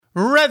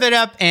Rev it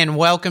up and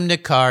welcome to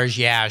Cars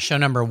Yeah, show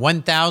number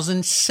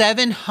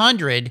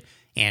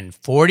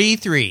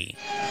 1743.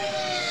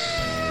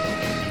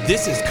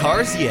 This is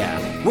Cars Yeah,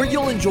 where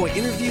you'll enjoy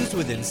interviews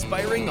with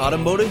inspiring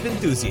automotive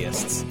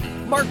enthusiasts.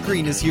 Mark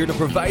Green is here to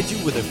provide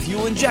you with a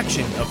fuel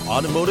injection of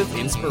automotive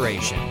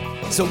inspiration.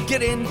 So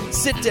get in,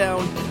 sit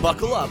down,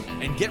 buckle up,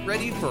 and get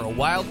ready for a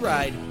wild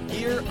ride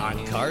here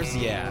on Cars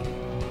Yeah.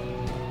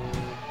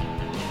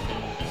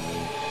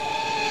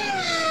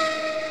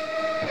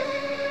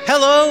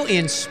 Hello,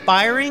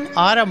 inspiring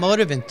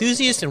automotive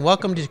enthusiasts, and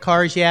welcome to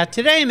Cars Yeah.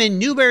 Today I'm in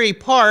Newbury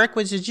Park,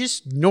 which is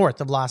just north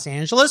of Los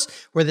Angeles,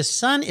 where the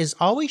sun is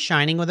always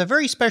shining, with a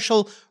very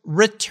special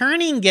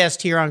returning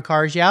guest here on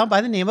Cars Yeah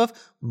by the name of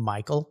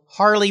Michael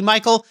Harley.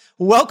 Michael,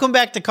 welcome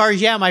back to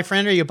Cars Yeah, my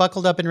friend. Are you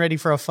buckled up and ready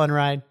for a fun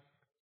ride?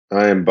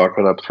 I am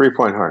buckled up,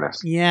 3-point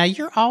harness. Yeah,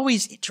 you're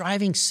always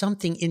driving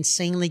something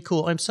insanely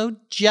cool. I'm so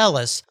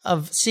jealous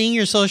of seeing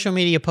your social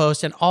media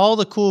posts and all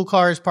the cool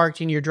cars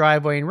parked in your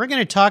driveway. And we're going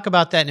to talk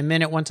about that in a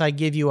minute once I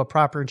give you a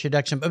proper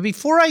introduction. But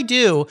before I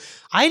do,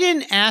 I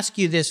didn't ask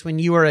you this when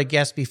you were a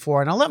guest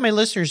before, and I'll let my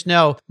listeners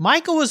know.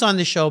 Michael was on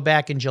the show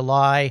back in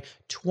July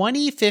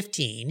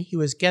 2015. He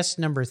was guest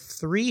number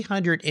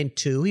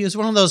 302. He was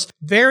one of those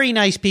very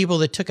nice people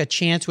that took a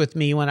chance with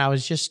me when I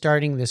was just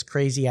starting this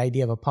crazy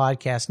idea of a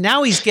podcast.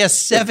 Now he's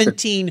guest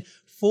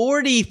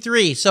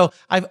 1743. So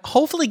I've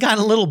hopefully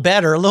gotten a little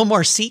better, a little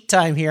more seat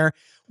time here.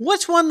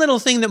 What's one little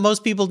thing that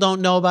most people don't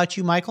know about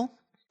you, Michael?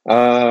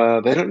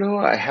 They don't know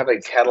I have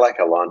a Cadillac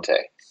Alante.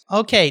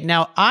 Okay,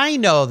 now I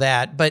know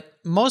that, but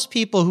most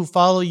people who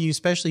follow you,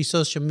 especially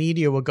social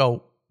media, will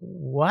go,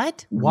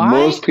 what? Why?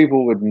 Most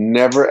people would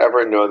never,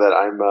 ever know that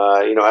I'm,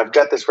 I've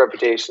got this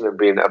reputation of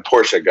being a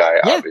Porsche guy,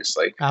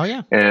 obviously. Oh,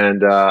 yeah.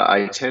 And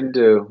I tend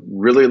to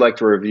really like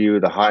to review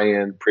the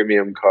high-end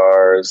premium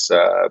cars,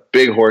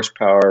 big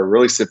horsepower,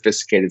 really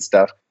sophisticated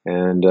stuff.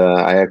 And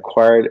I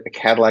acquired a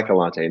Cadillac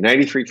Alante,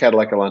 93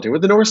 Cadillac Alante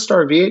with the North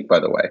Star V8, by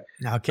the way,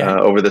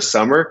 over the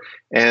summer.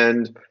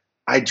 And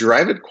I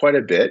drive it quite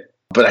a bit,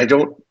 but I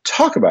don't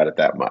talk about it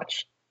that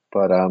much.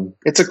 But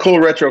it's a cool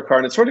retro car,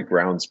 and it sort of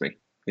grounds me.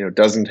 You know, it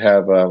doesn't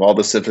have all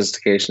the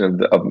sophistication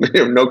of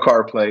no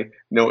CarPlay,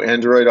 no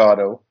Android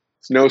Auto,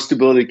 no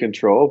stability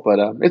control, but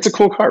it's a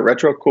cool car,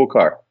 retro cool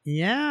car.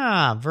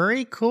 Yeah,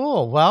 very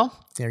cool. Well,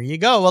 there you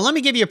go. Well, let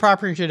me give you a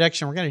proper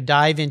introduction. We're going to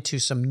dive into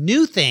some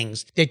new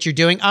things that you're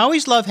doing. I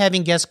always love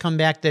having guests come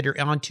back that are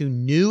onto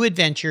new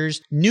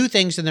adventures, new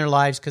things in their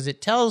lives, because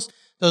it tells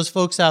those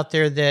folks out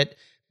there that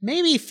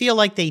maybe feel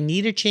like they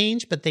need a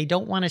change, but they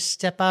don't want to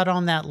step out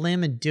on that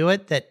limb and do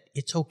it, that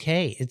it's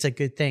okay. It's a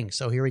good thing.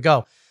 So here we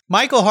go.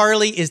 Michael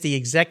Harley is the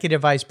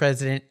Executive Vice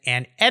President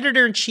and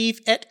Editor-in-Chief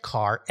at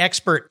Car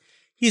Expert.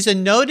 He's a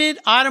noted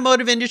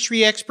automotive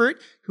industry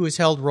expert who has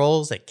held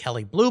roles at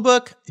Kelley Blue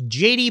Book,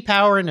 J.D.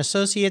 Power and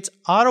Associates,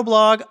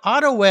 Autoblog,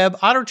 AutoWeb,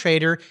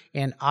 AutoTrader,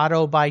 and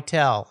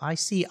AutoBytel. I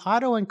see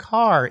auto and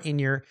car in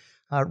your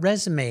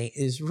resume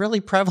is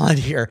really prevalent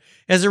here.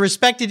 As a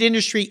respected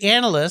industry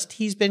analyst,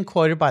 he's been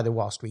quoted by the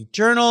Wall Street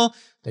Journal,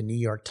 the New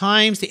York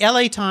Times, the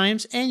LA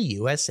Times, and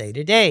USA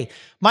Today.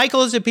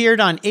 Michael has appeared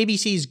on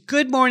ABC's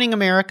Good Morning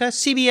America,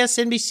 CBS,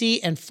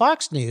 NBC, and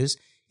Fox News,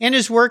 and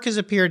his work has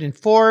appeared in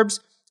Forbes,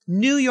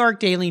 New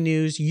York Daily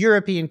News,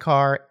 European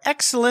Car,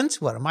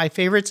 Excellence, one of my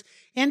favorites,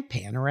 and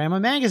Panorama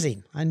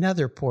Magazine,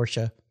 another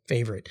Porsche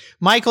favorite.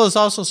 Michael has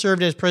also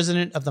served as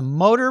president of the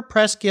Motor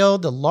Press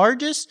Guild, the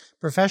largest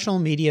professional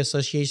media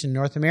association in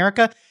North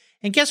America.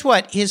 And guess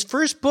what? His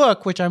first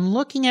book, which I'm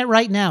looking at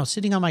right now,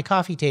 sitting on my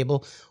coffee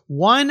table,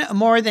 One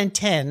More Than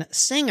 10,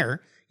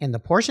 Singer, in the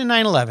Porsche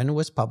 911,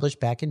 was published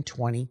back in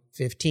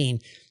 2015.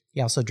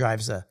 He also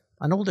drives an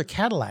older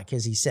Cadillac,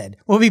 as he said.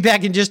 We'll be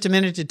back in just a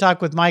minute to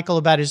talk with Michael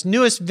about his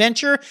newest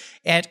venture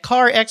at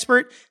Car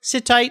Expert.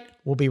 Sit tight.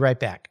 We'll be right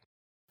back.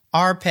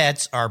 Our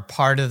pets are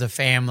part of the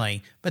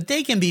family, but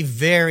they can be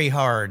very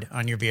hard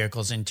on your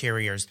vehicle's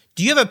interiors.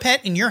 Do you have a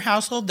pet in your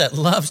household that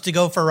loves to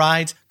go for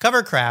rides?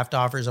 Covercraft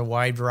offers a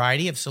wide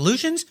variety of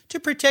solutions to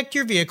protect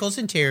your vehicle's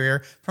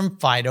interior from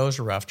Fido's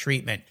rough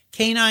treatment.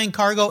 Canine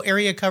cargo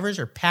area covers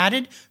are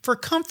padded for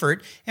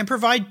comfort and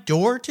provide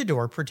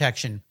door-to-door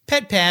protection.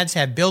 Pet pads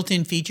have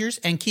built-in features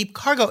and keep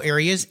cargo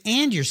areas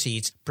and your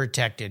seats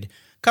protected.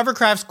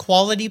 Covercraft's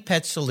quality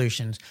pet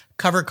solutions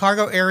cover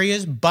cargo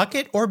areas,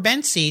 bucket, or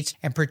bench seats,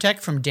 and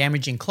protect from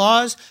damaging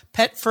claws,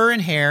 pet fur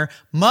and hair,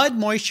 mud,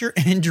 moisture,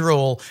 and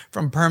drool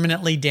from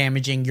permanently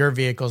damaging your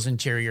vehicle's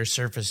interior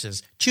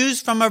surfaces.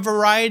 Choose from a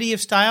variety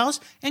of styles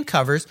and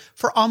covers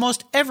for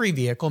almost every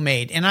vehicle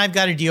made. And I've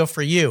got a deal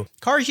for you.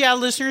 Cars Yeah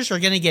listeners are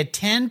going to get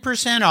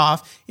 10%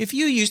 off if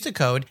you use the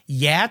code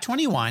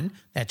YEAH21,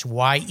 that's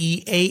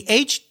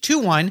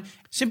YEAH21,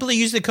 Simply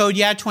use the code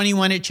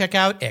YEAH21 at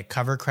checkout at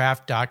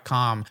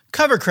covercraft.com.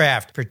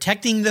 Covercraft,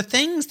 protecting the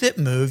things that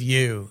move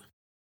you.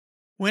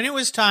 When it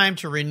was time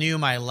to renew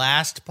my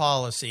last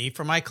policy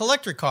for my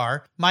collector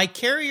car, my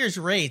carrier's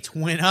rates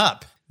went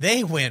up.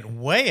 They went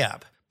way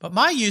up. But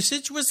my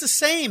usage was the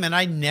same and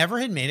I never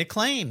had made a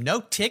claim.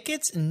 No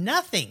tickets,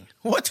 nothing.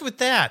 What's with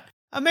that?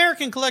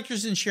 American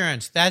Collectors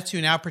Insurance, that's who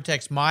now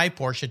protects my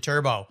Porsche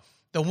Turbo.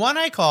 the one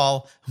I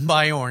call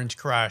my Orange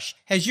Crush.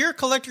 Has your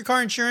collector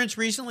car insurance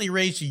recently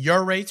raised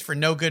your rates for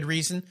no good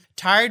reason?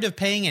 Tired of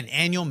paying an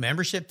annual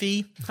membership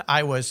fee?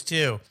 I was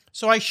too.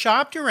 So I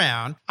shopped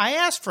around, I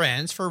asked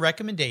friends for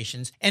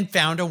recommendations, and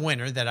found a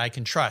winner that I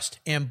can trust.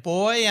 And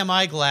boy, am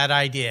I glad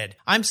I did.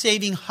 I'm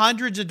saving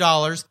hundreds of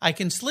dollars. I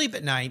can sleep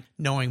at night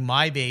knowing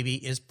my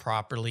baby is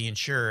properly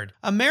insured.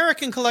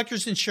 American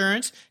Collectors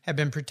Insurance have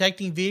been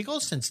protecting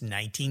vehicles since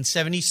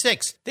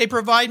 1976. They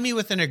provide me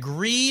with an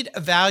agreed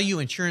value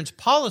insurance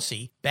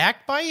policy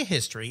backed by a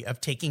history of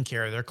taking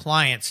care of their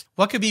clients.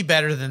 What could be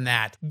better than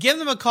that? Give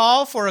them a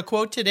call for a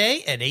quote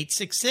today at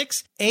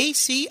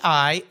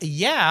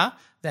 866-ACI-YEAH.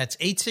 That's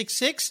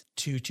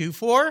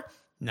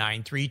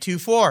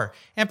 866-224-9324.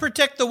 And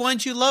protect the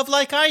ones you love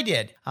like I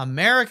did.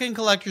 American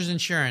Collectors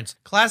Insurance.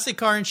 Classic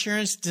car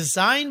insurance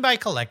designed by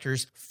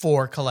collectors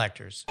for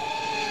collectors.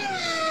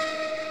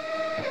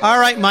 All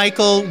right,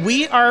 Michael,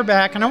 we are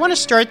back, and I want to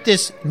start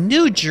this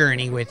new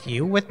journey with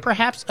you with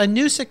perhaps a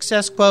new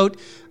success quote,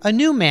 a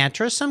new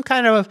mantra, some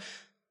kind of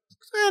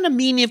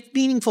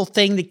meaningful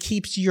thing that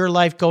keeps your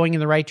life going in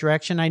the right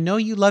direction. I know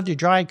you love to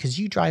drive because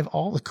you drive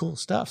all the cool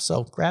stuff,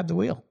 so grab the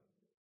wheel.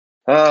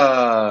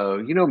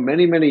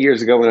 Many, many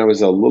years ago when I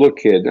was a little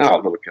kid, I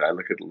look at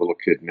a little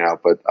kid now,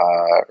 but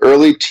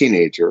early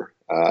teenager,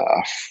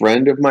 a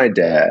friend of my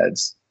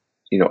dad's,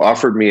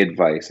 offered me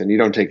advice, and you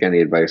don't take any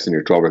advice when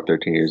you're 12 or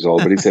 13 years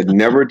old, but he said,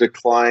 never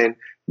decline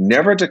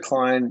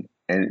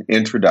an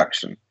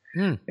introduction.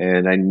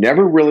 And I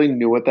never really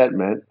knew what that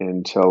meant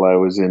until I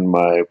was in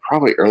my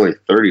probably early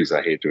 30s,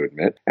 I hate to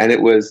admit. And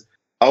it was,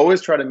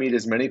 always try to meet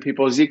as many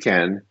people as you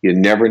can. You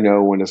never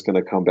know when it's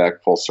going to come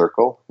back full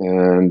circle.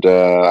 And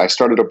I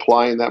started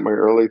applying that in my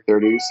early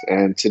 30s.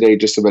 And today,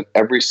 just about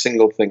every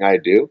single thing I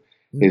do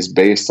is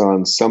based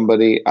on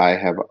somebody I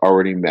have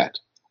already met.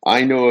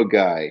 I know a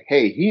guy.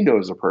 Hey, he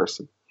knows a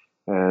person.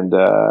 And,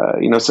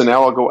 so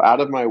now I'll go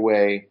out of my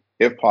way,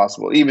 if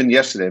possible. Even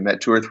yesterday, I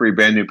met 2 or 3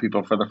 brand new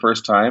people for the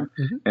first time.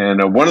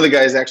 And one of the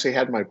guys actually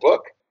had my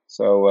book.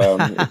 So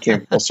it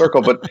came full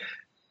circle. But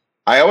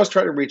I always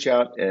try to reach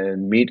out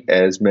and meet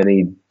as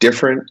many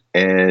different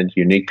and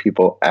unique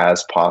people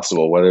as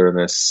possible, whether in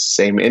the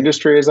same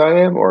industry as I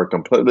am or a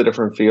completely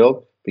different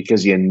field,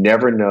 because you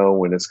never know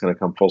when it's going to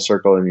come full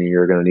circle and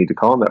you're going to need to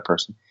call on that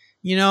person.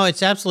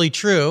 It's absolutely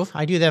true.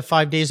 I do that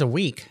 5 days a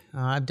week.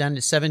 I've done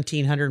it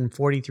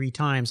 1,743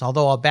 times,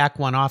 although I'll back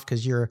one off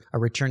because you're a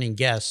returning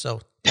guest.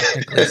 So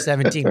technically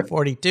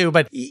 1742,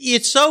 but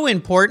it's so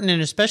important,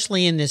 and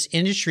especially in this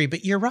industry.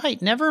 But you're right.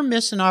 Never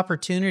miss an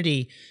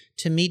opportunity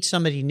to meet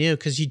somebody new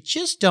because you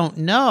just don't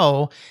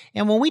know.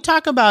 And when we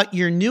talk about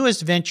your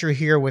newest venture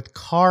here with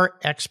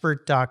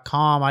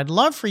CarExpert.com, I'd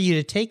love for you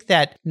to take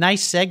that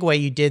nice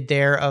segue you did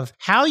there of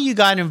how you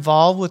got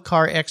involved with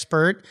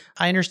CarExpert.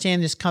 I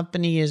understand this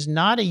company is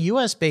not a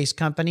US-based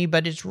company,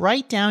 but it's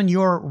right down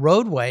your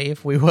roadway,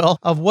 if we will,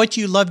 of what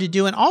you love to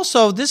do. And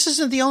also, this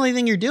isn't the only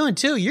thing you're doing,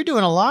 too. You're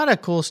doing a lot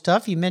of cool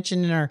stuff. You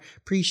mentioned in our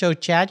pre-show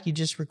chat, you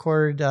just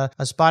recorded a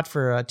spot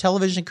for a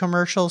television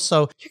commercial.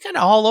 So you're kind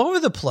of all over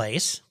the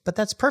place. But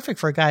that's perfect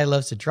for a guy who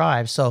loves to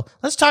drive. So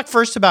let's talk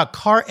first about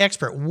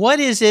CarExpert. What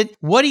is it?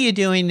 What are you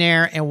doing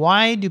there? And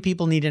why do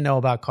people need to know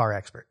about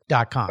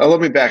CarExpert.com?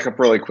 Let me back up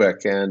really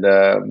quick. And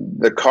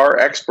the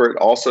CarExpert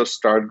also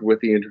started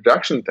with the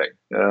introduction thing.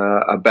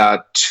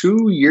 About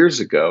 2 years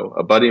ago,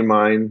 a buddy of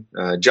mine,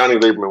 Johnny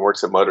Lieberman,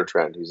 works at Motor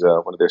Trend. He's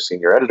one of their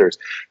senior editors.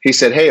 He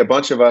said, hey, a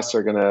bunch of us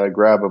are going to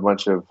grab a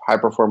bunch of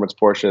high-performance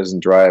Porsches and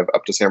drive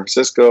up to San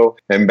Francisco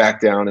and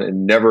back down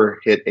and never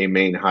hit a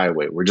main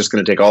highway. We're just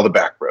going to take all the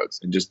back roads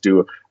and just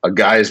do a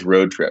guy's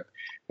road trip.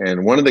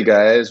 And one of the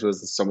guys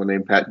was someone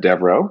named Pat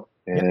Devereaux.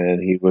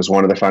 And he was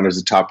one of the founders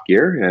of Top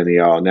Gear, and he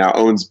now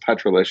owns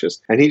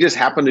Petrolicious. And he just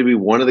happened to be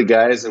one of the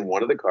guys in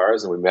one of the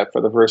cars, and we met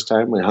for the first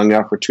time. We hung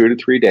out for 2 to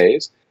 3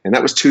 days, and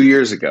that was 2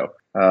 years ago.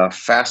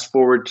 Fast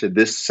forward to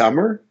this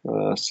summer,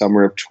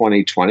 summer of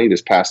 2020,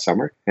 this past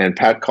summer, and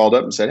Pat called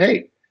up and said,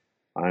 hey,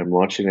 I'm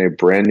launching a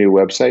brand new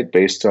website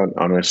based on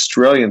an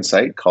Australian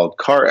site called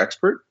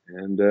CarExpert,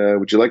 and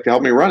would you like to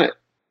help me run it?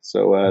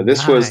 So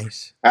this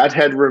was, Pat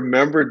had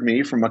remembered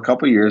me from a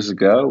couple years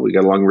ago. We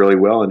got along really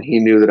well, and he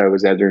knew that I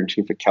was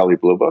editor-in-chief at Kelley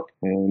Blue Book.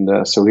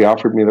 And so he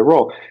offered me the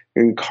role.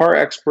 And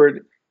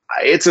CarExpert,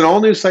 it's an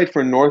all-new site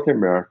for North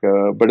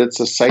America, but it's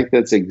a site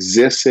that's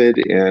existed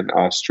in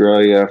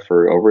Australia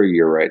for over a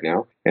year right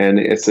now. And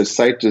it's a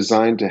site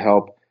designed to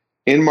help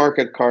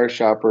in-market car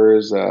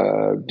shoppers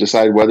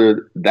decide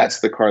whether that's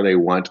the car they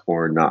want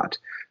or not.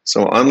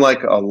 So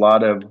unlike a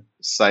lot of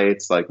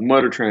sites like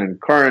Motor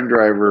Trend, Car and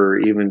Driver,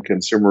 even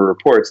Consumer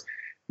Reports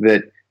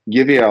that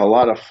give you a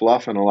lot of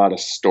fluff and a lot of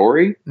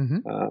story,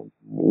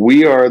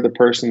 we are the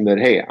person that,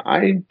 hey,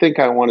 I think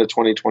I want a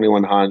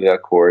 2021 Honda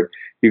Accord.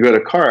 You go to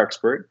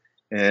CarExpert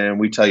and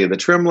we tell you the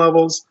trim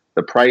levels,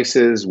 the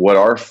prices, what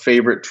our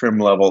favorite trim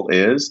level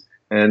is,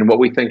 and what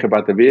we think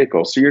about the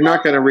vehicle. So you're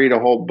not going to read a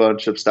whole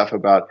bunch of stuff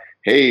about,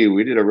 hey,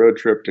 we did a road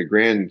trip to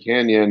Grand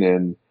Canyon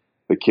and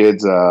the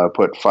kids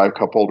put 5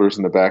 cup holders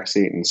in the back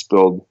seat and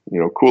spilled,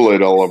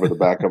 Kool-Aid all over the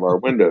back of our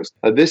windows.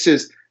 This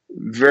is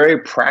very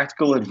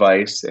practical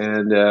advice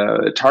and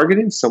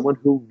targeting someone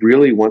who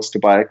really wants to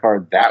buy a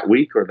car that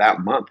week or that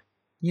month.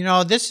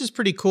 This is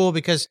pretty cool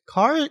because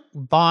car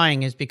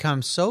buying has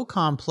become so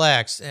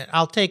complex.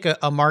 I'll take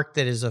a marque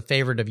that is a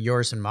favorite of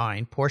yours and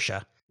mine,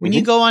 Porsche. When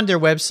you go on their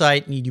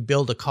website and you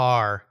build a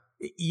car,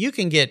 you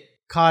can get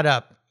caught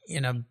up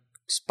in a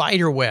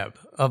spider web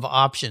of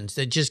options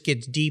that just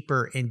gets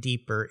deeper and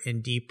deeper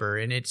and deeper.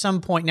 And at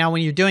some point now,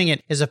 when you're doing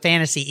it as a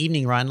fantasy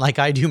evening run, like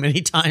I do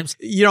many times,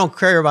 you don't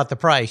care about the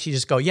price. You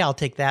just go, yeah, I'll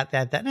take that.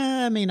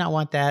 I may not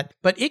want that.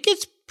 But it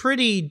gets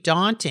pretty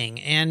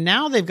daunting. And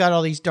now they've got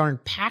all these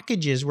darn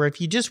packages where if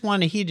you just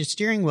want a heated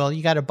steering wheel,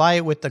 you got to buy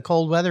it with the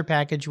cold weather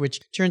package,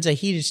 which turns a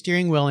heated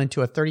steering wheel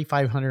into a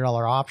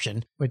 $3,500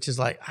 option, which is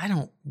like, I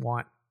don't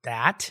want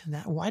that.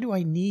 Why do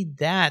I need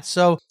that?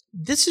 So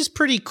this is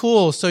pretty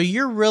cool. So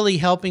you're really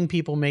helping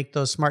people make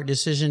those smart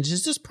decisions.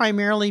 Is this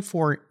primarily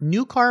for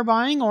new car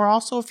buying or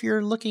also if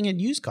you're looking at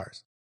used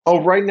cars? Oh,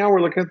 right now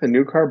we're looking at the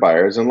new car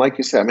buyers. And like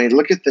you said,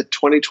 look at the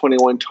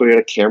 2021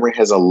 Toyota Camry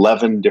has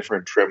 11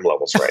 different trim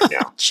levels right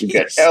now. You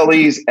get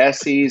LEs,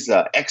 SEs,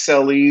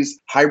 XLEs,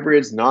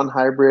 hybrids,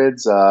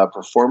 non-hybrids,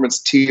 performance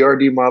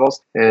TRD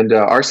models. And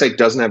our site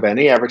doesn't have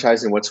any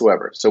advertising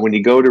whatsoever. So when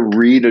you go to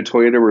read a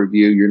Toyota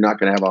review, you're not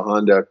going to have a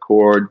Honda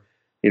Accord,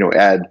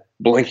 ad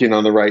blinking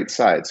on the right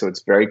side. So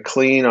it's very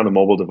clean on a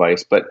mobile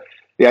device. But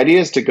the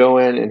idea is to go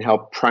in and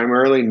help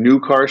primarily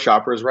new car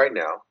shoppers right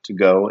now to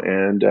go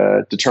and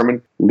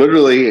determine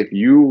literally if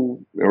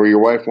you or your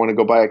wife want to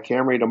go buy a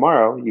Camry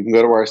tomorrow, you can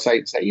go to our site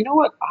and say, you know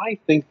what, I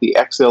think the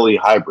XLE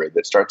hybrid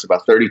that starts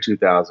about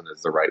 $32,000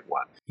 is the right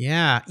one.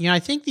 Yeah. I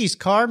think these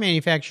car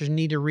manufacturers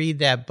need to read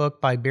that book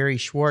by Barry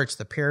Schwartz,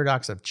 The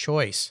Paradox of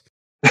Choice.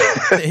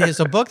 It's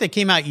a book that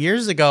came out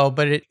years ago,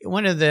 but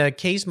one of the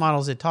case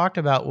models it talked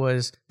about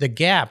was the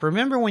Gap.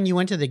 Remember when you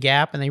went to the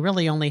Gap and they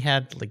really only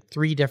had like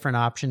 3 different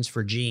options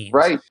for jeans?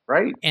 Right.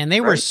 And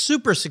they were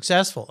super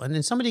successful. And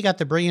then somebody got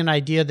the brilliant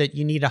idea that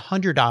you need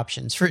 100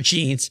 options for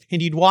jeans.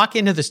 And you'd walk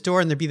into the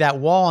store and there'd be that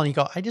wall and you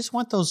go, I just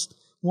want those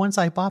ones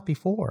I bought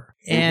before.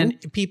 And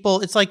people,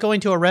 it's like going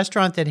to a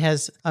restaurant that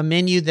has a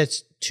menu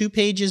that's 2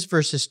 pages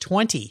versus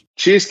 20.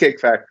 Cheesecake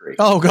Factory.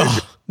 Oh,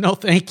 God. No,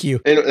 thank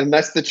you. And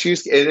that's the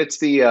cheesecake. And it's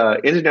the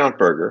In-N-Out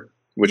Burger,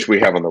 which we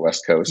have on the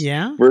West Coast,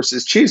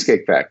 versus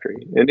Cheesecake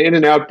Factory. And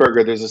In-N-Out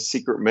Burger, there's a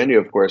secret menu,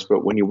 of course,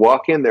 but when you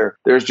walk in there,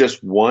 there's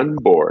just one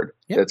board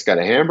that's got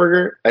a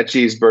hamburger, a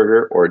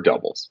cheeseburger, or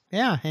doubles.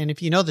 Yeah, and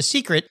if you know the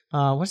secret,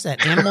 what's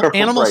that,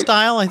 animal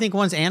style? I think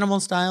one's animal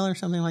style or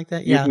something like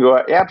that. Yeah, you can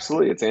go,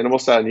 absolutely, it's animal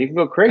style, and you can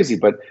go crazy,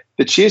 but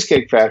the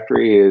Cheesecake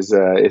Factory is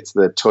it's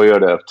the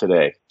Toyota of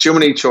today. Too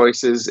many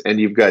choices, and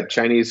you've got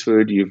Chinese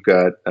food, you've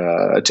got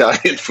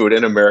Italian food,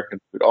 and American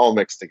food all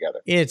mixed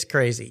together. It's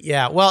crazy.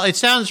 Yeah, well, it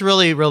sounds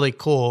really, really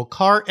cool.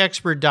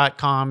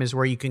 CarExpert.com is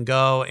where you can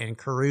go and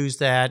peruse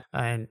that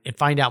and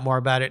find out more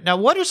about it. Now,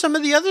 what are some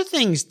of the other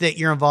things that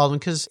you're involved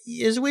in? Because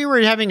as we were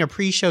having a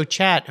pre-show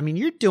chat,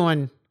 you're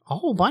doing a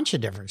whole bunch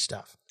of different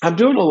stuff. I'm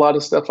doing a lot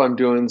of stuff. I'm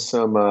doing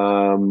some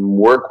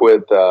work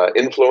with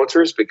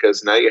influencers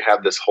because now you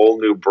have this whole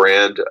new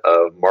brand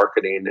of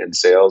marketing and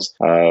sales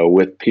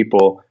with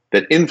people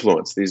that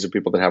influence. These are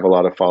people that have a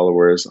lot of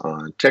followers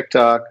on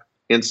TikTok,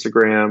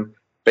 Instagram,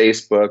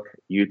 Facebook,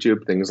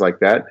 YouTube, things like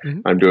that.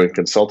 I'm doing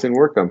consulting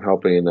work. I'm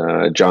helping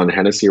John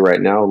Hennessy right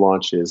now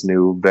launch his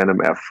new Venom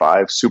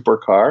F5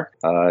 supercar.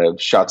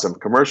 I've shot some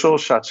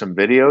commercials, shot some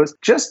videos,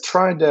 just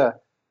trying to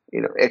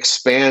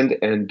expand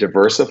and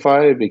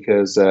diversify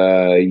because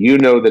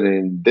that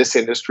in this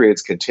industry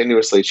it's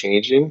continuously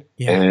changing,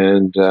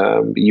 and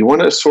you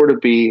want to sort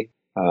of be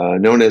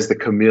known as the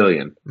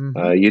chameleon.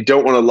 You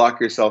don't want to lock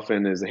yourself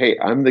in as, hey,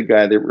 I'm the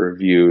guy that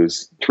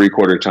reviews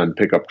 3/4 ton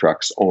pickup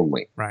trucks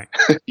only. Right.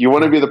 You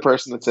want to be the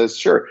person that says,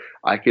 sure,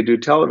 I could do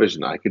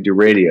television, I could do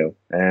radio,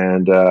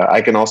 and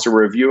I can also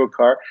review a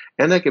car,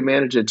 and I can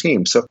manage a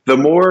team. So the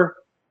more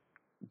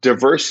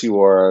diverse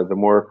you are, the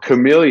more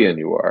chameleon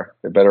you are,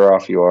 the better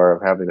off you are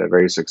of having a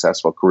very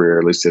successful career,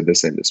 at least in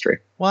this industry.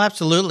 Well,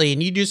 absolutely.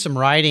 And you do some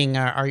writing.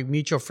 Our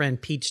mutual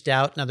friend Pete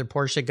Stout, another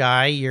Porsche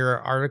guy, your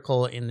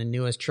article in the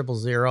newest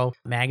 000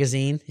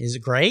 magazine is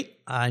great.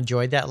 I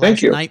enjoyed that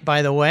last night,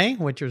 by the way,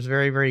 which was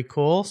very, very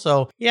cool.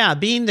 So yeah,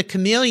 being the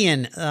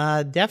chameleon,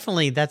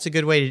 definitely that's a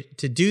good way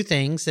to do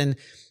things. And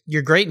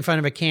you're great in front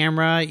of a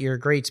camera. You're a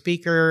great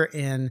speaker,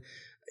 and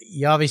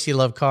you obviously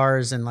love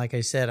cars. And like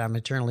I said, I'm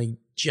eternally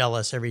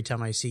jealous every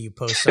time I see you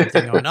post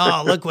something going,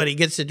 oh, look what he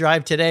gets to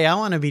drive today. I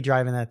want to be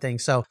driving that thing.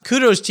 So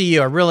kudos to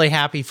you. I'm really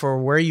happy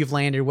for where you've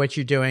landed, what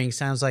you're doing.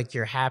 Sounds like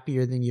you're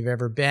happier than you've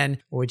ever been,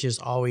 which is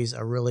always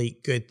a really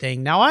good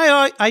thing. Now,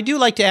 I do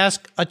like to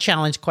ask a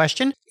challenge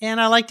question, and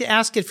I like to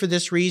ask it for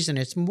this reason.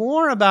 It's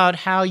more about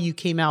how you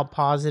came out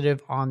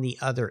positive on the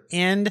other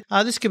end.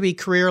 This could be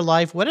career,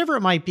 life, whatever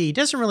it might be. It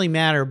doesn't really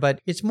matter, but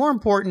it's more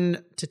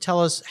important to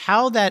tell us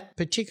how that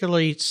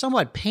particularly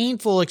somewhat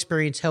painful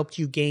experience helped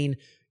you gain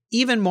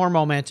even more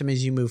momentum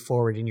as you move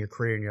forward in your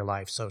career and your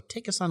life. So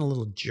take us on a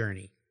little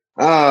journey.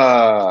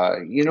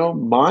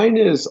 Mine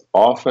is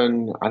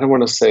often, I don't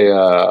want to say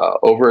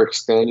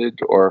overextended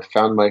or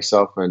found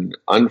myself in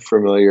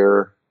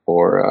unfamiliar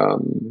or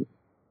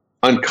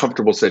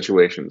uncomfortable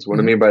situations. What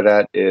I mean by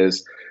that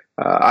is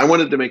I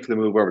wanted to make the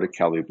move over to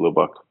Kelley Blue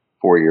Book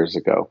 4 years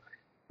ago.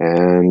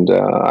 And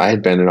I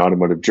had been an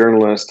automotive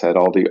journalist, had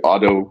all the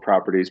auto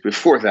properties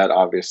before that,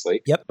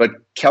 obviously. Yep. But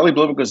Kelley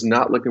Blue Book was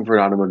not looking for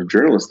an automotive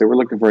journalist. They were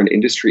looking for an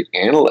industry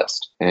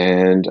analyst.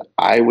 And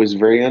I was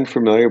very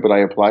unfamiliar, but I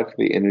applied for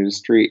the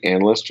industry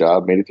analyst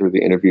job, made it through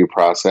the interview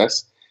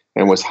process,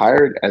 and was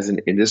hired as an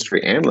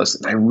industry analyst.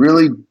 And I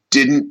really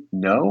didn't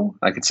know,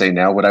 I could say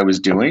now, what I was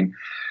doing.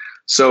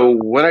 So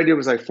what I did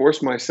was I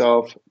forced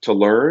myself to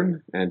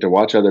learn and to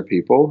watch other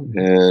people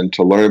and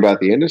to learn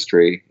about the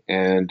industry.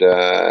 And,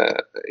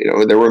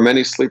 there were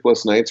many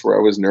sleepless nights where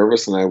I was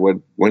nervous and I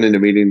went into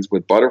meetings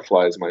with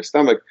butterflies in my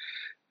stomach.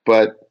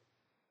 But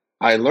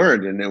I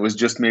learned, and it was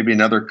just maybe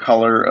another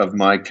color of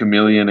my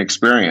chameleon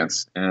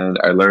experience. And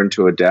I learned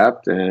to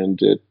adapt,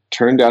 and it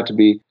turned out to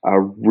be a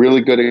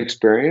really good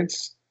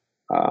experience.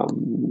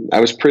 I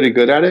was pretty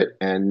good at it.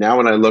 And now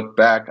when I look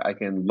back, I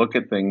can look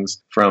at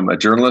things from a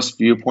journalist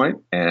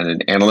viewpoint and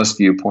an analyst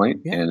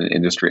viewpoint and an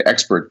industry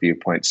expert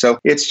viewpoint. So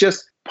it's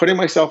just putting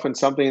myself in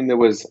something that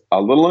was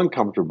a little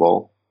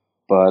uncomfortable,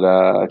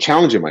 but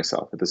challenging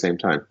myself at the same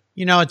time.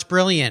 It's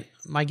brilliant.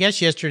 My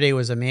guest yesterday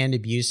was Amanda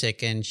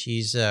Busick, and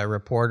she's a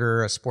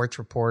reporter, a sports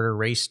reporter,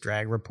 race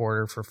drag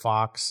reporter for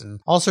Fox and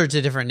all sorts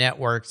of different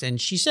networks.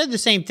 And she said the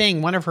same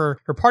thing. One of her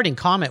parting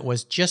comment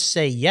was just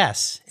say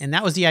yes. And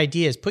that was the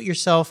idea, is put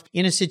yourself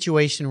in a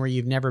situation where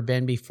you've never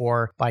been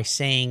before by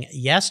saying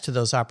yes to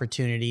those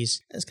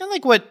opportunities. It's kind of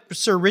like what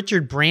Sir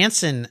Richard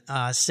Branson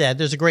said.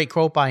 There's a great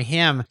quote by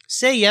him: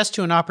 say yes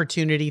to an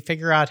opportunity,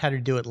 figure out how to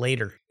do it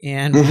later.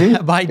 And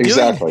by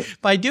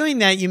doing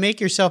that, you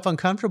make yourself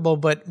uncomfortable.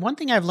 But one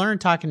thing I've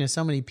learned talking to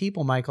so many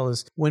people, Michael,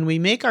 is when we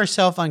make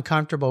ourselves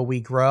uncomfortable, we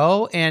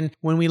grow. And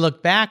when we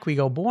look back, we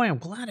go, boy, I'm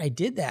glad I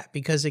did that.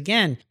 Because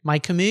again, my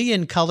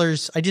chameleon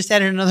colors, I just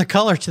added another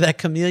color to that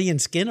chameleon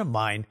skin of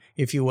mine,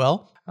 if you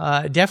will.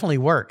 It definitely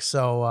works.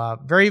 So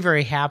very,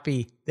 very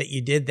happy that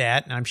you did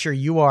that. And I'm sure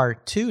you are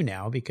too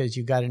now, because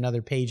you've got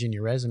another page in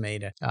your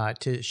resume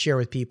to share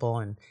with people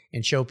and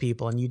show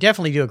people. And you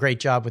definitely do a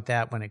great job with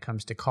that when it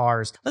comes to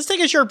cars. Let's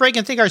take a short break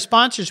and thank our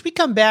sponsors. We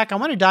come back, I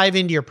want to dive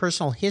into your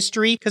personal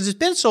history, because it's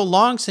been so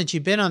long since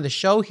you've been on the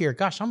show here.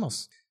 Gosh,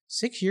 almost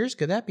 6 years?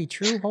 Could that be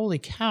true? Holy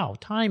cow.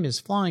 Time is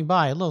flying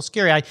by. A little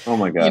scary. Oh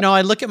my God.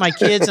 I look at my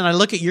kids and I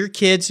look at your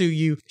kids who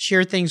you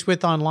share things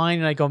with online,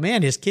 and I go,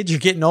 man, his kids are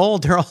getting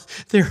old.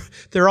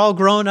 They're all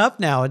grown up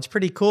now. It's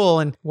pretty cool.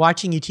 And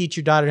watching you teach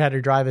your daughter how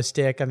to drive a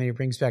stick, it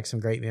brings back some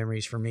great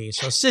memories for me.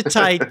 So sit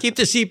tight, keep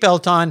the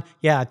seatbelt on.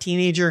 Yeah,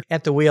 teenager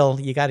at the wheel.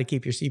 You got to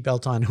keep your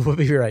seatbelt on. We'll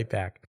be right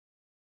back.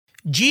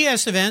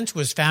 GS Events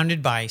was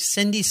founded by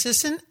Cindy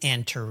Sisson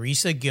and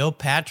Teresa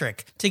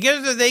Gilpatrick.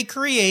 Together, they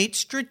create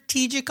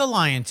strategic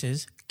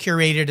alliances,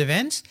 curated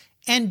events,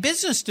 and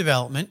business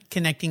development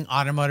connecting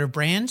automotive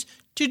brands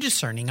to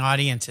discerning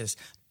audiences.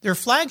 Their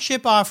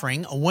flagship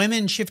offering,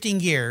 Women Shifting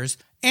Gears,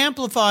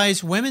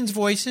 amplifies women's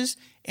voices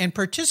and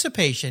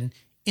participation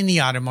in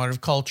the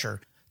automotive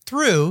culture.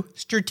 Through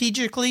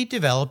strategically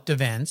developed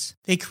events,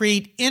 they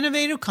create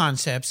innovative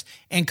concepts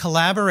and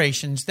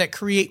collaborations that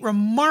create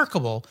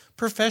remarkable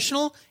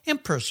professional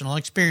and personal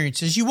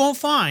experiences you won't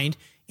find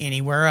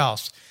anywhere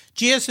else.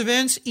 GS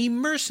Events'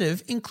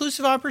 immersive,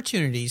 inclusive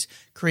opportunities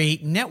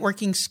create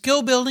networking,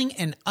 skill building,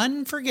 and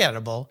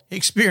unforgettable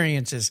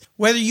experiences.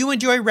 Whether you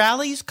enjoy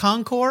rallies,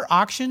 concours,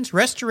 auctions,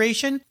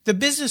 restoration, the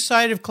business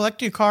side of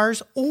collected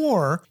cars,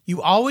 or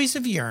you always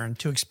have yearned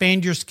to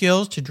expand your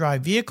skills to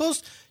drive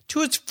vehicles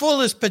to its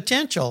fullest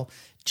potential,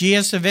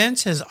 GS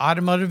Events has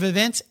automotive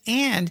events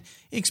and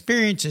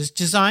experiences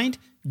designed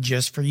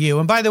just for you.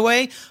 And by the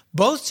way,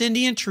 both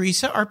Cindy and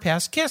Teresa are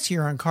past guests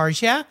here on Cars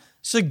Yeah,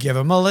 so give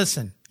them a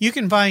listen. You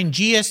can find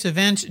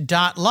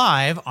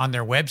gsevents.live on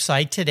their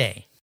website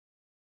today.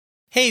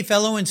 Hey,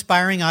 fellow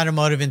inspiring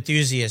automotive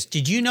enthusiasts,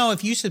 did you know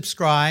if you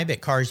subscribe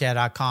at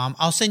carsyeah.com,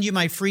 I'll send you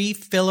my free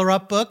Filler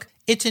Up book?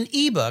 It's an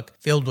ebook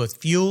filled with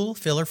fuel,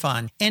 filler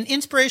fun, and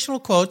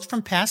inspirational quotes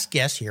from past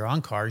guests here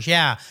on Cars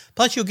Yeah.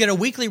 Plus, you'll get a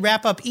weekly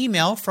wrap-up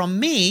email from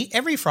me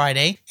every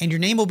Friday, and your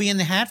name will be in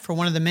the hat for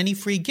one of the many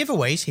free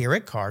giveaways here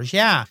at Cars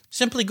Yeah.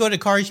 Simply go to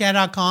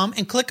carsyeah.com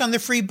and click on the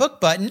free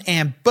book button,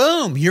 and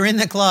boom, you're in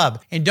the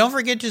club. And don't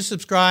forget to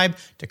subscribe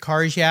to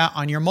Cars Yeah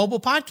on your mobile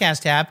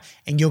podcast app,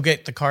 and you'll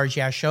get the Cars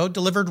Yeah show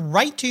delivered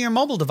right to your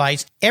mobile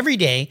device every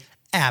day,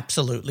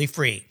 absolutely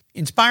free.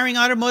 Inspiring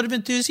automotive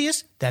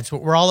enthusiasts, that's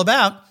what we're all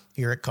about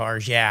here at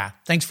Cars Yeah.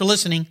 Thanks for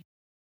listening.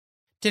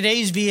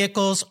 Today's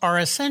vehicles are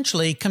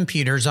essentially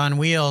computers on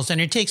wheels, and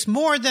it takes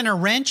more than a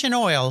wrench and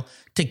oil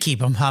to keep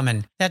them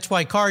humming. That's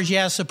why Cars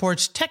Yeah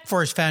supports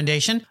TechForce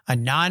Foundation, a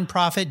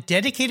nonprofit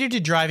dedicated to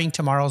driving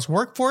tomorrow's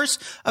workforce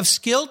of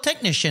skilled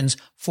technicians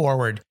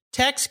forward.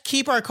 Techs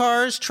keep our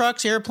cars,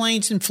 trucks,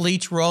 airplanes, and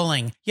fleets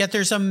rolling. Yet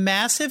there's a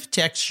massive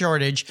tech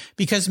shortage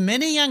because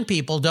many young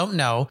people don't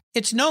know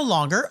it's no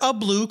longer a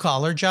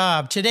blue-collar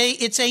job. Today,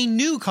 it's a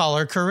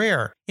new-collar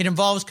career. It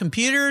involves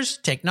computers,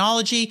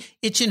 technology.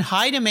 It's in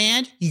high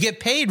demand. You get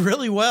paid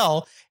really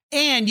well,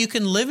 and you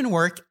can live and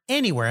work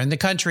anywhere in the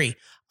country.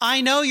 I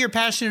know you're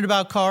passionate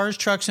about cars,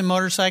 trucks, and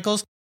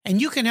motorcycles,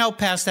 and you can help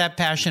pass that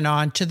passion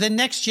on to the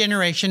next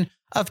generation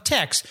of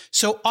techs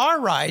so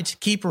our rides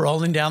keep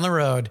rolling down the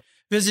road.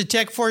 Visit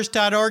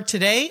techforce.org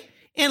today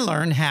and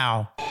learn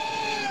how.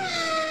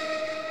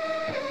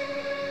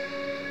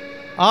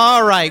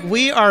 All right,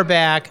 we are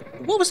back.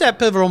 What was that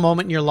pivotal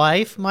moment in your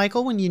life,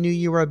 Michael, when you knew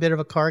you were a bit of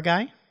a car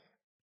guy?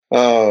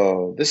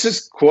 Oh, this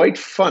is quite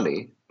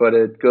funny, but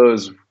it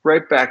goes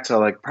right back to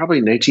like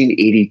probably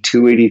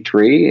 1982,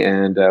 83.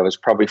 And I was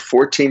probably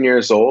 14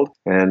 years old.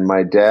 And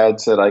my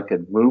dad said I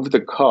could move the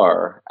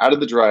car out of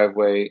the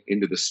driveway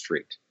into the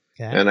street.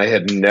 Okay. And I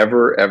had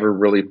never, ever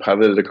really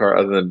piloted a car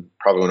other than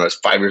probably when I was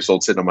 5 years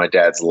old, sitting on my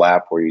dad's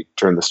lap where you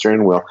turn the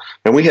steering wheel.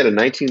 And we had a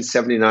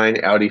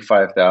 1979 Audi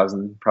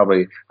 5000,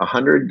 probably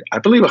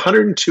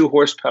 102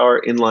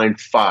 horsepower, inline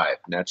 5,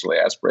 naturally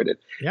aspirated.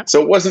 Yep.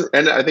 So it wasn't,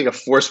 and I think a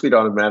 4-speed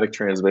automatic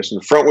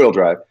transmission, front wheel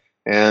drive.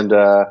 And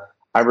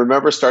I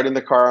remember starting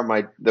the car,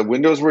 the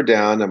windows were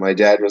down, and my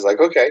dad was like,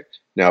 okay,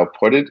 now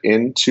put it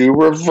into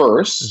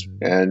reverse.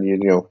 Mm-hmm.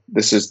 And,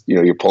 this is,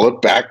 you pull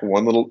it back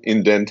one little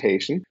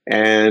indentation.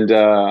 And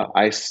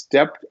I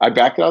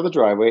backed out of the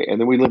driveway, and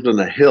then we lived on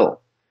a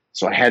hill.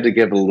 So I had to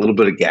give a little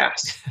bit of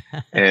gas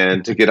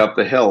and to get up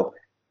the hill.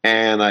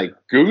 And I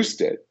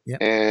goosed it.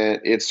 Yep. And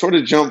it sort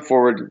of jumped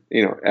forward,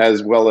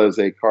 as well as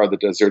a car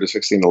that does 0 to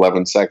 60 in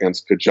 11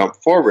 seconds could jump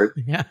forward.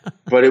 Yeah.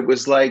 But it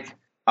was like,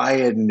 I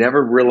had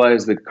never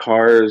realized that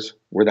cars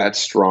were that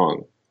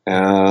strong.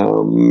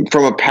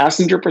 From a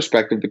passenger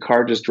perspective, the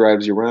car just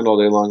drives you around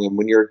all day long. And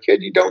when you're a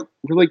kid, you don't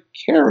really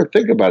care or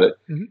think about it.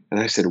 Mm-hmm. And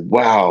I said,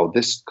 wow,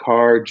 this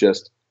car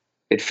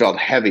it felt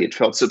heavy. It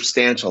felt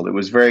substantial. It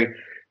was very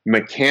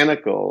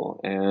mechanical.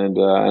 And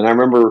I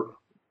remember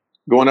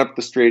going up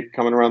the street,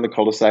 coming around the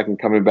cul-de-sac and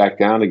coming back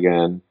down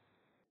again.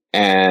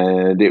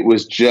 And it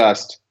was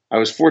I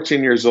was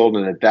 14 years old.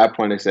 And at that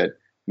point I said,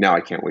 now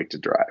I can't wait to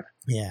drive.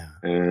 Yeah.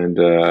 And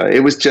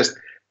it was just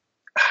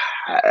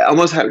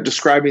almost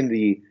describing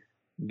the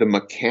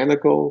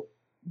mechanical,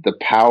 the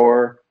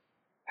power,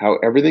 how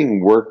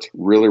everything worked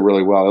really,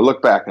 really well. I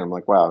look back and I'm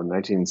like, wow,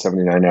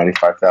 1979 Audi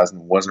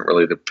 5000 wasn't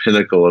really the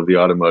pinnacle of the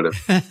automotive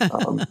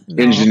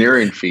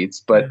engineering feats,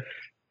 but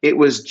it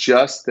was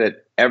just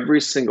that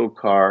every single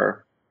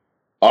car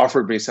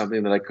offered me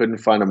something that I couldn't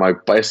find on my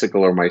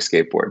bicycle or my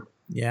skateboard.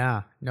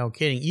 Yeah, no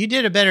kidding. You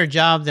did a better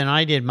job than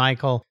I did,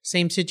 Michael.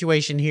 Same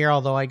situation here,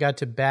 although I got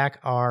to back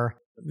our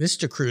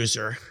Vista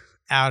Cruiser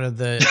out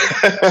of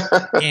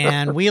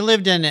and we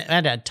lived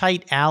at a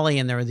tight alley,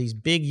 and there were these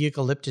big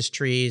eucalyptus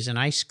trees, and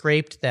I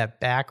scraped that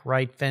back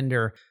right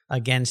fender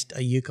against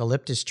a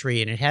eucalyptus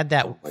tree, and it had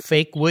that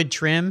fake wood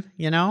trim,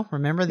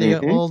 remember the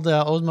old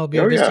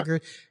Oldsmobile Vista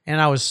Cruiser? And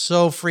I was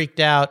so freaked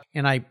out,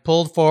 and I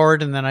pulled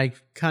forward, and then I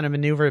kind of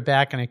maneuvered it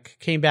back, and I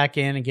came back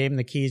in and gave him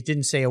the keys,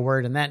 didn't say a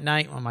word. And that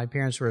night when my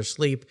parents were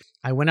asleep,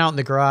 I went out in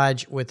the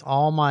garage with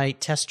all my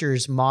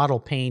Testors model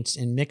paints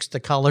and mixed the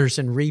colors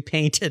and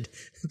repainted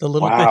the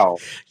little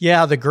bit.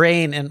 Yeah, the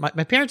grain. And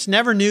my parents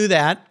never knew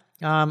that.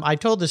 I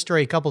told this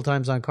story a couple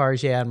times on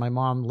Cars Yeah, and my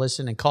mom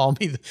listened and called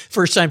me. The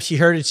first time she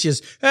heard it, she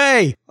says,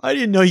 hey, I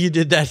didn't know you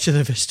did that to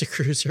the Vista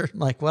Cruiser. I'm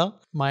like, well,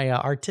 my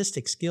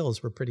artistic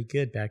skills were pretty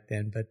good back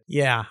then. But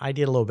yeah, I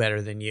did a little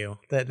better than you.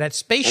 That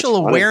spatial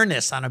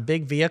awareness on a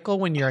big vehicle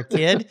when you're a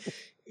kid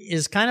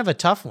is kind of a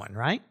tough one,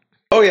 right?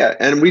 Oh, yeah.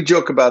 And we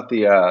joke about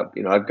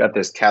I've got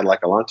this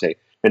Cadillac Elante.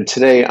 And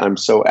today I'm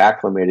so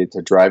acclimated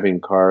to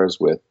driving cars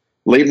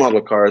late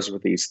model cars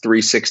with these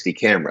 360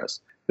 cameras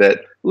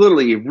that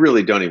literally you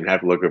really don't even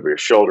have to look over your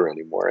shoulder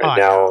anymore. And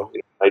now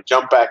I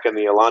jump back in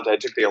the Elante. I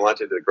took the Elante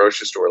to the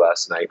grocery store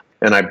last night,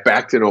 and I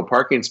backed into a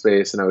parking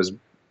space, and I was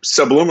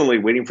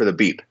subliminally waiting for the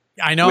beep.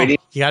 I know. You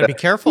got to be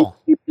careful.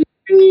 Beep, beep,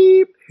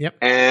 beep. Yep.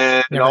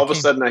 And all of a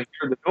sudden I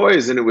heard the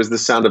noise, and it was the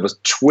sound of a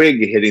twig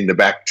hitting the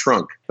back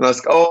trunk. And I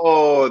was like,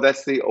 oh,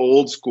 that's the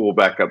old school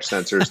backup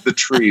sensors, the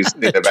trees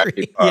in the back of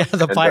the car. Yeah,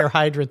 the fire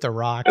hydrant, the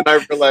rock. And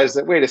I realized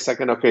that, wait a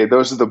second, okay,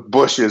 those are the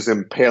bushes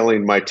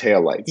impaling my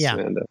taillights. Yeah.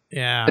 And,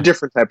 a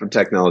different type of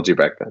technology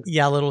back then.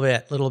 Yeah, a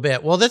little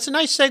bit. Well, that's a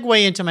nice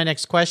segue into my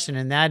next question,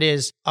 and that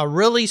is a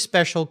really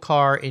special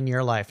car in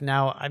your life.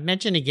 Now, I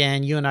mentioned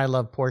again, you and I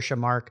love Porsche,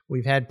 Mark.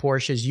 We've had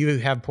Porsches. You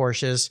have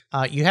Porsches.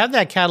 You have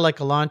that Cadillac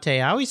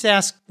Elante. I always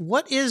ask,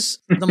 what is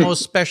the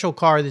most special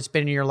car that's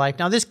been in your life?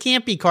 Now, this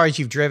can't be cars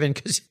you've driven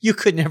because you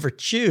could never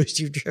choose.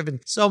 You've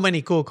driven so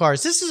many cool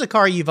cars. This is a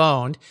car you've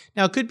owned.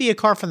 Now, it could be a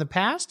car from the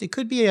past. It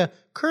could be a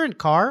current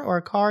car or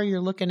a car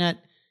you're looking at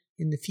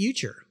in the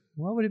future.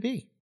 What would it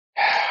be?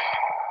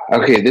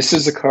 Okay, this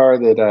is a car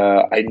that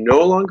I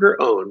no longer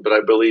own, but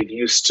I believe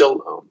you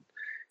still own.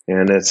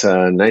 And it's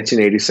a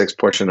 1986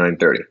 Porsche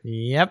 930.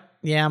 Yep.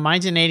 Yeah,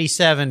 mine's an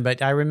 87,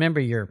 but I remember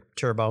your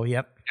turbo.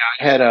 Yep.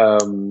 I had a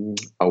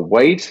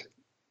white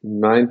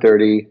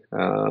 930,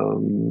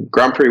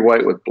 Grand Prix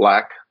white with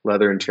black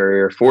leather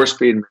interior,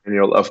 4-speed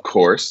manual, of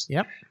course.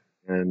 Yep.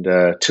 And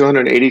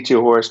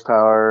 282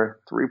 horsepower,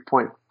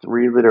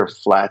 3.3 liter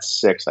flat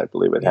six, I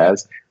believe it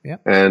has.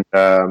 Yep. And,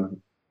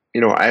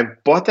 I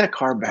bought that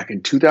car back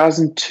in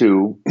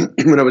 2002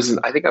 when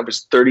I think I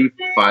was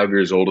 35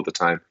 years old at the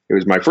time. It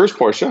was my first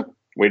Porsche,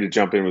 way to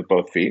jump in with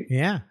both feet.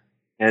 Yeah.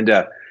 And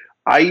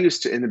I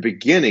used to, in the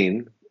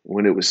beginning,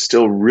 when it was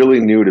still really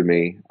new to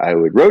me, I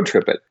would road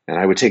trip it, and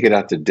I would take it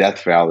out to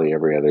Death Valley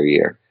every other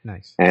year.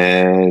 Nice.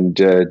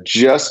 And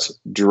just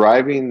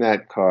driving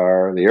that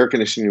car, the air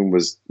conditioning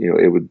was,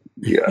 it would.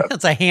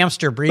 It's a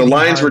hamster breathing. The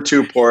lines hard. were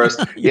too porous.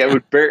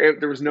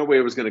 There was no way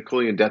it was going to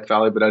cool you in Death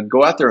Valley, but I'd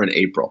go out there in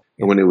April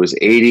when it was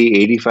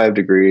 80, 85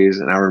 degrees.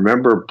 And I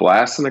remember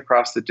blasting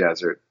across the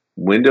desert,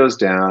 windows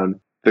down.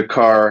 The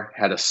car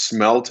had a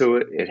smell to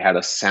it. It had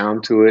a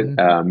sound to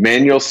it,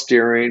 manual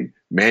steering,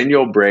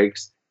 manual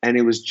brakes. And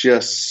it was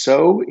just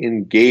so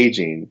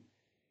engaging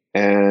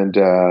and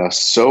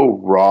so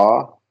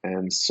raw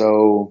and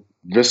so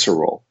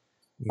visceral.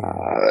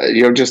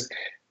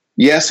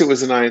 Yes, it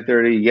was a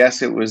 930.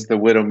 Yes, it was the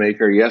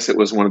Widowmaker. Yes, it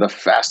was one of the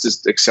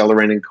fastest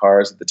accelerating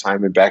cars at the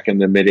time and back in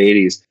the mid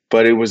 80s.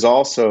 But it was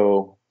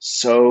also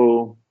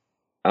so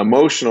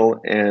emotional,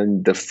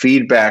 and the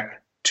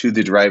feedback to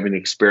the driving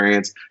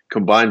experience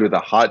combined with a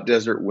hot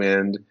desert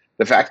wind,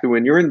 the fact that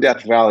when you're in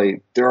Death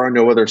Valley, there are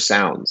no other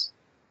sounds.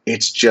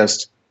 It's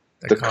just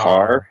the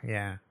car,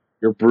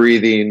 you're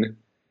breathing,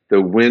 the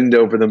wind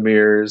over the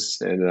mirrors,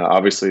 and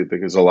obviously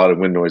there's a lot of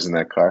wind noise in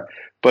that car.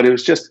 But it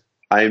was just,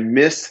 I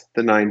miss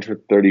the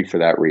 930 for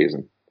that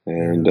reason.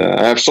 And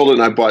I've sold it,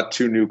 and I bought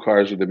 2 new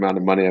cars with the amount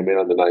of money I made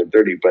on the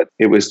 930, but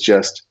it was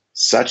just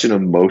such an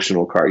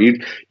emotional car. You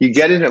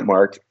get in it,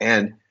 Mark,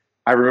 and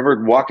I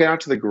remember walking out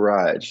to the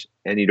garage,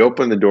 and you'd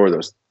open the door,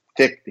 those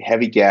thick,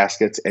 heavy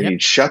gaskets, and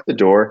you'd shut the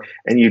door,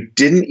 and you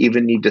didn't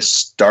even need to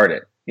start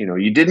it.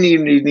 You didn't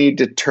even need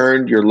to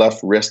turn your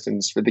left wrist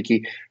and for the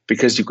key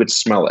because you could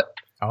smell it.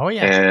 Oh,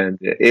 yeah. And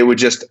it would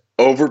just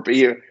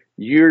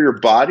your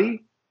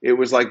body. It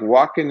was like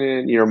walking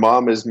in, your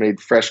mom has made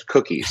fresh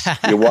cookies.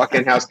 You walk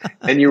in house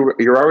and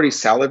you're already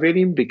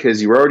salivating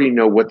because you already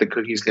know what the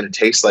cookie's going to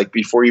taste like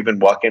before you even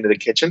walk into the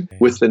kitchen.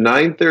 With the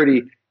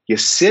 930, you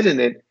sit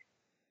in it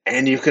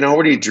and you can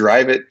already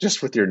drive it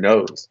just with your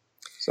nose.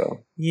 So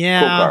cool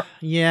car.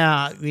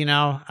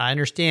 I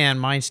understand.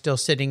 Mine's still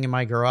sitting in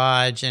my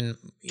garage, and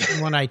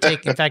when I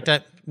take, in fact,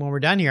 when we're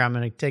done here, I'm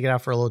going to take it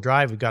out for a little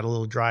drive. We've got a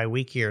little dry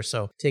week here,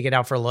 so take it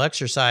out for a little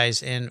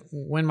exercise. And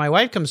when my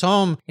wife comes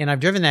home and I've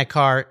driven that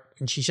car,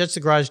 and she shuts the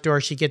garage door,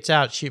 she gets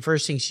out.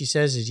 First thing she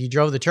says is, "You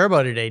drove the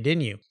turbo today,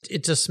 didn't you?"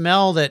 It's a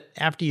smell that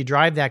after you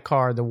drive that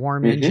car, the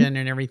warm engine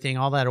and everything,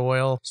 all that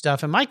oil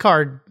stuff. And my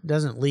car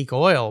doesn't leak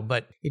oil,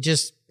 but it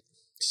just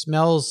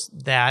smells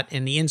that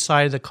in the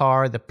inside of the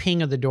car, the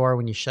ping of the door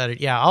when you shut it.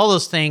 Yeah, all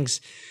those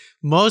things.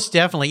 Most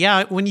definitely.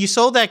 Yeah, when you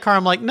sold that car,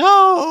 I'm like,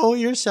 no,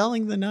 you're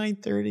selling the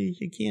 930.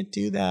 You can't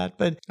do that.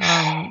 But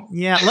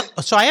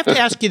so I have to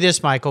ask you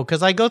this, Michael,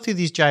 because I go through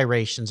these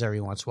gyrations every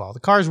once in a while. The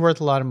car's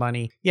worth a lot of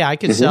money. Yeah, I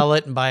could sell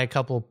it and buy a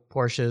couple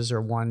Porsches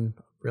or one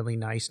really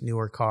nice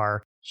newer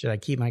car. Should I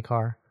keep my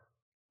car?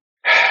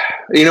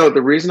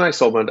 The reason I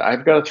sold it,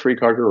 I've got a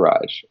 3-car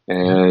garage,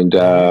 and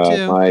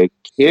my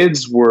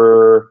kids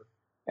were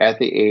at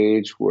the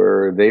age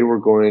where they were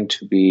going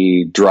to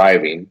be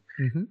driving.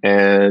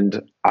 And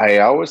I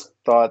always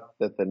thought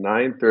that the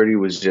 930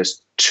 was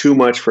just too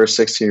much for a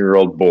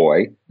 16-year-old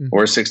boy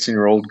or a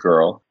 16-year-old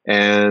girl.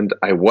 And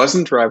I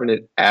wasn't driving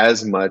it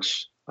as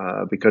much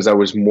because I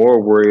was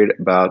more worried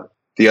about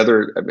the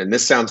other,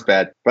 this sounds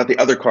bad, about the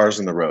other cars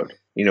on the road.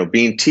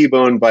 Being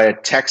T-boned by a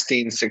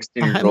texting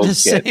 16-year-old kid.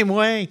 Same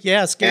way.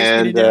 Yeah,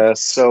 and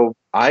so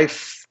I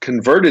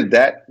converted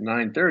that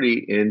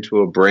 930 into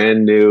a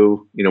brand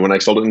new, when I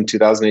sold it in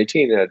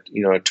 2018, a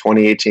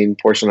 2018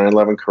 Porsche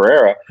 911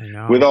 Carrera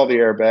with all the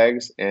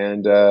airbags.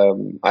 And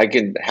I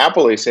can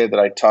happily say that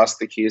I tossed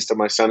the keys to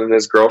my son and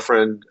his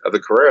girlfriend of the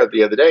Carrera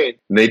the other day,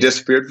 and they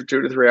disappeared for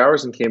 2 to 3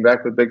 hours and came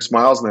back with big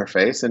smiles on their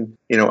face. And,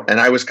 and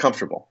I was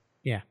comfortable.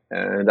 Yeah.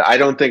 And I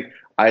don't think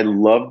I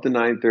loved the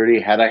 930.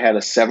 Had I had a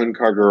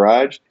 7-car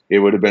garage, it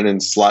would have been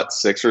in slot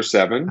 6 or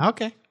 7.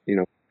 Okay.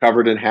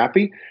 Covered and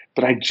happy.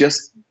 But I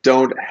just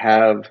don't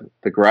have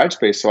the garage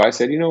space. So I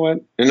said, you know what?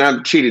 And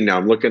I'm cheating now.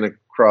 I'm looking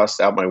across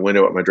out my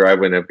window at my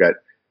driveway, and I've got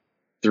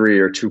 3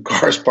 or 2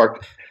 cars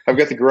parked. I've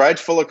got the garage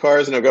full of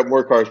cars, and I've got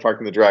more cars parked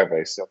in the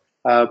driveway. So,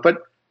 but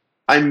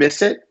I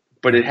miss it.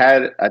 But it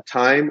had a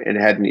time and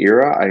it had an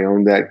era. I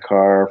owned that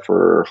car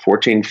for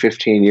 14,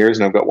 15 years,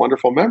 and I've got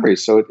wonderful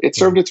memories. So it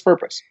served its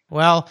purpose.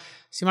 Well,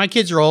 see, my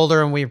kids are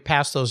older, and we're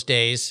past those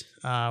days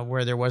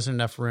where there wasn't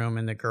enough room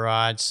in the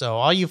garage. So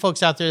all you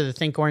folks out there that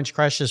think Orange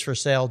Crush is for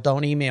sale,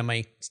 don't email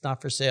me. It's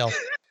not for sale.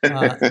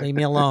 Leave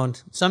me alone.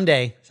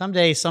 Someday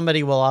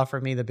somebody will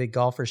offer me the big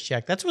golfer's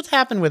check. That's what's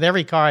happened with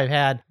every car I've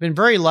had. Been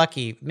very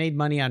lucky. Made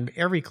money on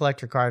every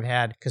collector car I've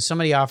had because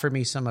somebody offered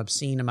me some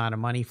obscene amount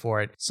of money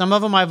for it. Some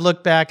of them I've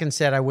looked back and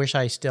said, I wish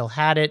I still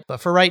had it.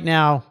 But for right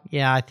now,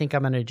 I think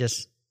I'm going to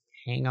just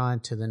hang on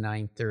to the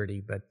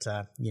 930, but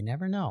you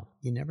never know.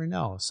 You never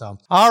know. So,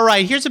 all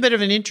right, here's a bit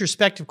of an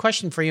introspective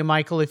question for you,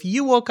 Michael. If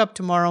you woke up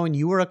tomorrow and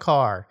you were a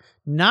car,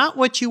 not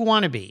what you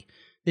want to be,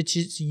 that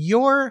is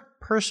your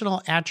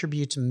personal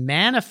attributes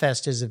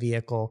manifest as a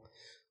vehicle,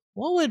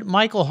 what would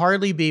Michael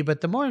Harley be?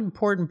 But the more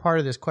important part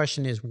of this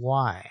question is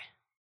why?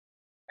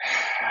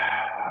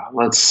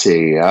 Let's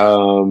see.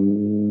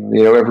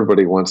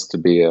 Everybody wants to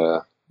be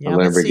a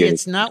Lamborghini. See,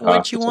 it's not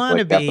what you want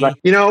to be. But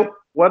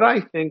what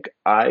I think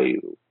I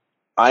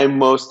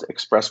most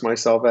express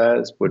myself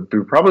as would be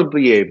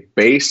probably a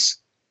base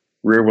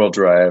rear-wheel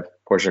drive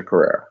Porsche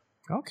Carrera.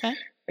 Okay.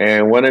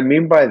 And what I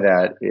mean by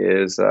that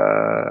is,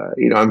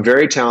 I'm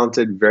very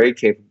talented, very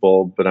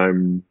capable, but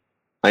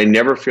I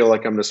never feel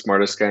like I'm the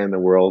smartest guy in the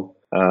world,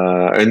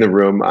 in the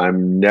room.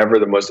 I'm never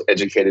the most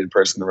educated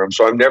person in the room.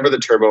 So I'm never the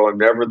turbo. I'm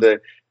never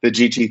the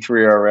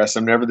GT3 RS.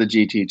 I'm never the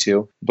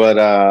GT2. But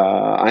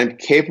I'm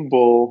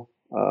capable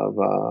of,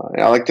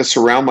 I like to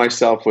surround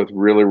myself with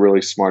really,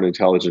 really smart,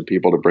 intelligent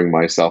people to bring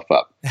myself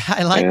up.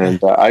 I like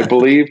that. And I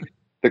believe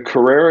the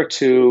Carrera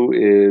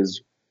 2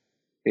 is,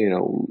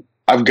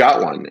 I've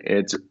got one.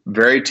 It's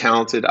very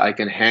talented. I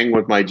can hang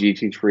with my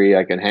GT3.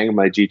 I can hang with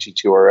my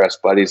GT2 RS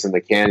buddies in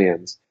the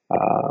canyons.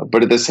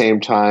 But at the same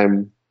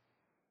time,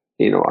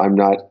 I'm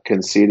not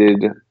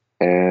conceited,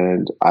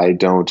 and I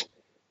don't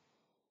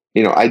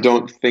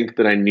think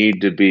that I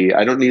need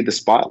the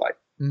spotlight.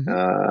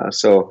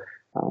 Mm-hmm.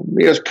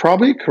 It's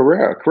probably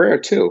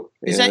Carrera 2.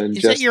 Is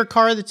that your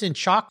car that's in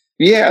shock?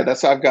 Yeah,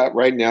 that's what I've got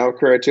right now,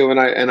 Carrera 2.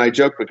 And I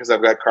joke because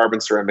I've got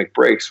carbon ceramic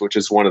brakes, which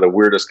is one of the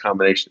weirdest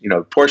combinations.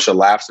 Porsche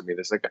laughs at me.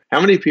 It's like,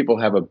 how many people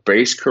have a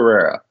base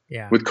Carrera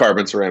with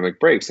carbon ceramic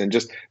brakes? And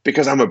just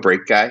because I'm a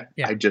brake guy,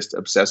 I just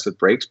obsess with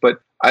brakes.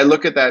 But I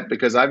look at that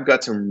because I've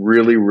got some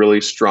really, really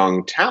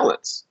strong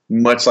talents,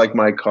 much like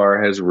my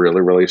car has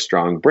really, really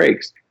strong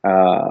brakes.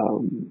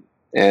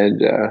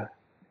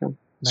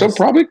 So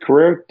probably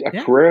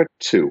Carrera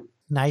 2.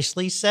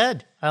 Nicely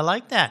said. I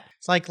like that.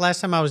 It's like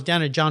last time I was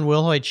down at John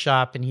Wilhoit's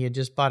shop and he had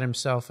just bought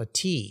himself a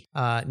T,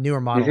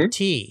 newer model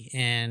T.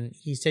 And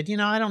he said,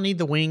 I don't need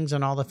the wings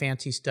and all the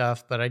fancy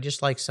stuff, but I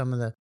just like some of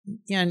the,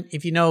 and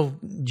if you know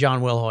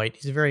John Wilhoit,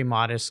 he's a very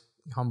modest,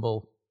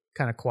 humble,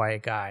 kind of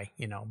quiet guy,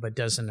 but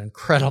does an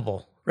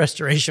incredible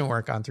restoration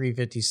work on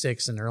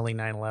 356 and early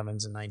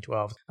 911s and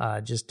 912.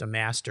 Just a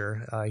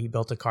master. He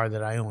built a car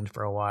that I owned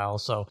for a while.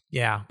 So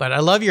yeah, but I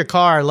love your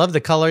car. I love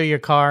the color of your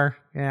car.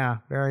 Yeah,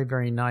 very,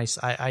 very nice.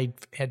 I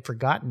had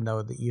forgotten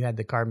though that you had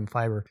the carbon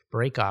fiber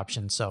brake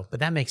option. But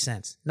that makes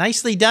sense.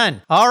 Nicely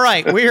done. All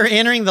right. We are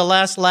entering the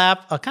last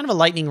lap, kind of a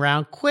lightning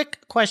round. Quick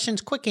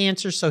questions, quick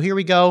answers. So here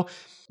we go.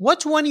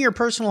 What's one of your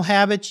personal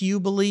habits you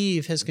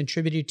believe has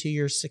contributed to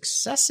your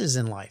successes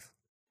in life?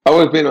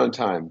 Always being on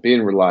time,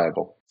 being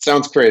reliable.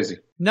 Sounds crazy.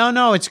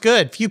 No, it's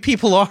good. Few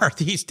people are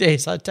these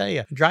days, I'll tell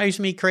you. It drives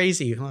me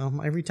crazy.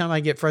 Well, every time I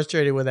get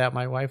frustrated with that,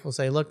 my wife will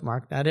say, look,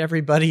 Mark, not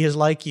everybody is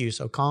like you,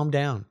 so calm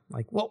down.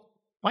 Like, well,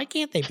 why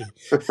can't they be?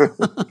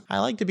 I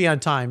like to be on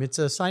time. It's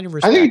a sign of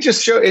respect. I think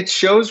it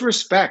shows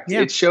respect.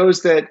 Yeah. It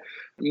shows that,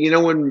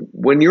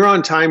 when you're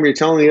on time, you're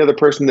telling the other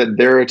person that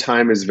their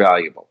time is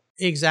valuable.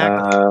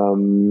 Exactly.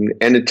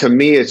 And to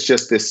me, it's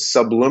just this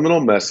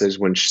subliminal message.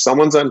 When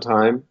someone's on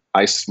time,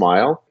 I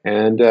smile,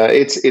 and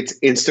it's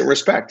instant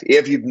respect.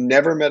 If you've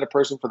never met a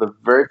person for the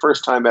very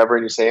first time ever,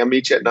 and you say, "I'll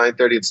meet you at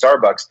 9:30 at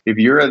Starbucks," if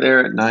you're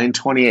there at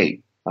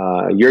 9:28,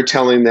 you're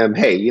telling them,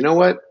 "Hey, you know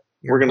what?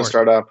 We're going to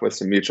start off with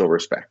some mutual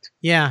respect."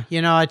 Yeah.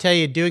 I tell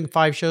you, doing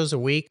 5 shows a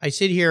week, I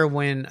sit here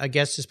when a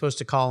guest is supposed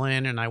to call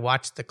in and I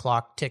watch the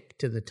clock tick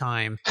to the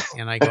time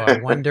and I go,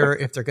 I wonder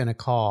if they're going to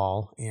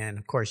call. And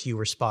of course, you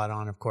were spot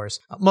on, of course.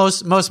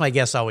 Most of my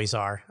guests always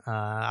are.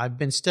 I've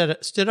been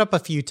stood up a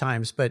few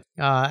times, but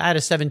out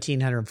of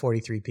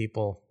 1,743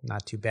 people,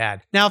 not too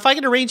bad. Now, if I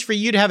could arrange for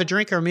you to have a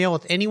drink or a meal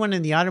with anyone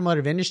in the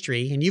automotive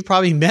industry, and you've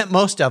probably met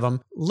most of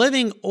them,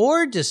 living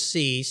or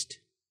deceased,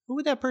 who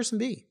would that person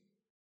be?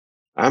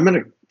 I'm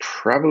going to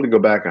probably go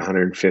back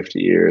 150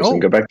 years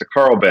and go back to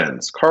Carl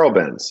Benz. Carl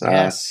Benz.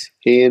 Yes.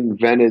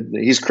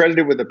 He's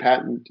credited with the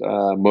patent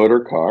motor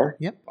car,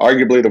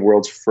 arguably the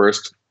world's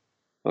first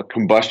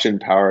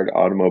combustion-powered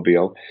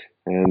automobile.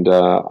 And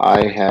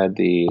I had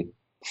the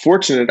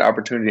fortunate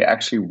opportunity to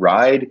actually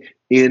ride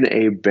in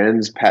a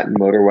Benz patent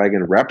motor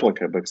wagon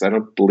replica, because I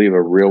don't believe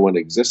a real one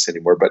exists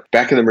anymore. But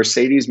back in the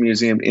Mercedes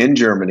Museum in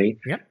Germany,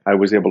 I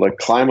was able to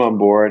climb on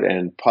board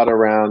and putt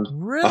around.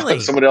 Really?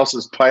 Somebody else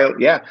was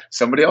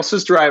somebody else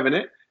was driving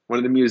it. One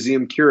of the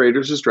museum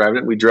curators was driving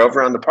it. We drove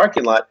around the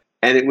parking lot,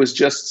 and it was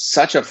just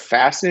such a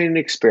fascinating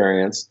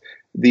experience.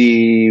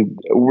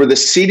 Where the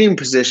seating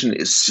position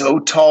is so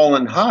tall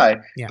and high,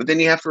 but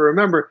then you have to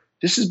remember,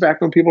 this is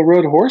back when people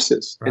rode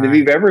horses. Right. And if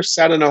you've ever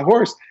sat on a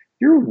horse,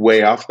 you're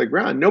way off the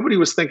ground. Nobody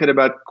was thinking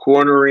about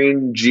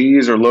cornering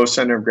G's or low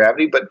center of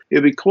gravity, but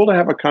it'd be cool to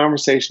have a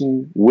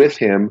conversation with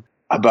him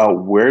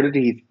about where did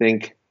he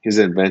think his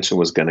invention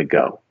was going to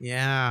go.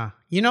 Yeah.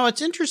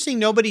 It's interesting.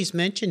 Nobody's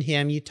mentioned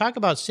him. You talk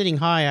about sitting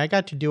high. I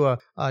got to do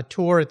a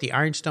tour at the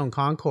Ironstone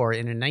Concours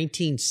in a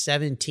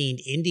 1917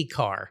 Indy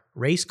car,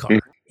 race car.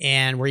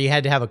 and where you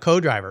had to have a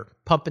co-driver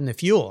pumping the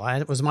fuel.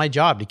 It was my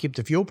job to keep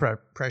the fuel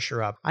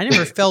pressure up. I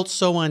never felt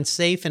so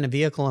unsafe in a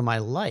vehicle in my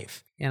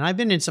life. And I've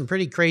been in some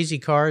pretty crazy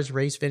cars,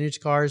 race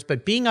vintage cars,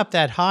 but being up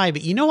that high.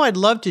 But you know, I'd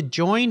love to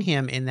join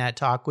him in that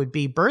talk would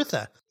be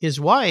Bertha, his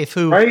wife,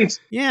 who,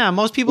 yeah,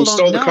 most people don't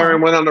know. Stole the car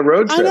and went on a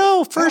road trip. I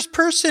know. First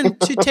person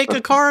to take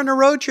a car on a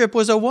road trip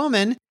was a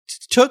woman.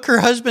 Took her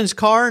husband's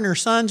car and her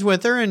son's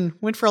with her and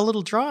went for a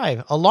little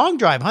drive, a long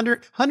drive,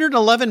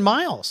 111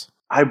 miles.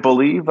 I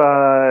believe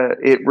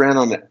it ran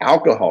on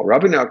alcohol,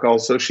 rubbing alcohol.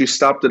 So she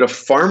stopped at a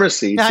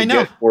pharmacy to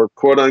get more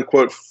quote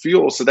unquote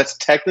fuel. So that's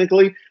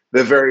technically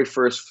the very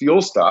first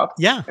fuel stop.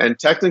 Yeah. And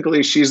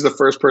technically she's the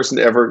first person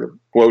to ever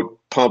quote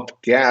pump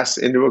gas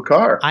into a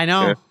car. I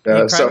know.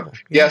 So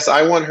yes,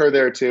 I want her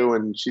there too.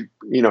 And she,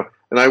 and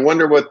I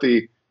wonder what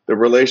the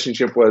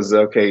relationship was.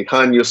 Okay,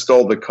 hon, you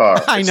stole the car.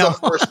 I know. It's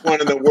the first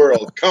one in the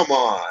world. Come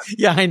on.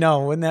 Yeah, I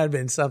know. Wouldn't that have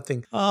been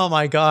something? Oh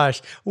my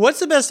gosh. What's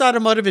the best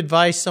automotive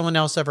advice someone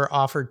else ever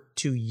offered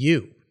to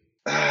you?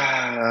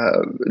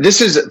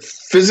 This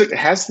is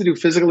has to do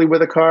physically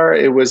with a car.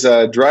 It was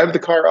drive the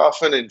car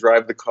often and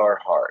drive the car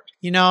hard.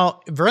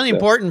 Really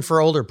important for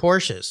older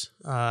Porsches.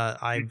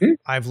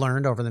 I've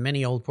learned over the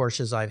many old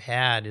Porsches I've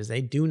had is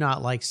they do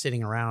not like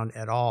sitting around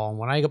at all. And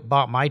when I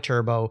bought my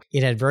turbo,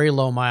 it had very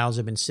low miles. It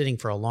had been sitting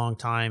for a long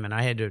time, and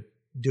I had to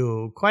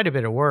do quite a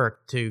bit of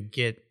work to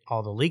get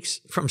all the leaks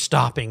from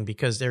stopping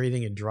because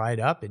everything had dried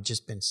up. It'd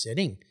just been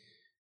sitting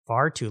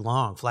far too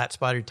long, flat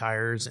spotted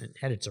tires, and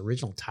had its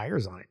original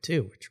tires on it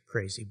too, which are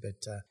crazy.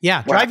 But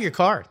drive your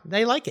car.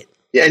 They like it.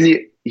 Yeah, and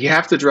you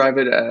have to drive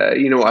it.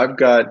 I've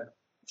got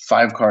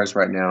 5 cars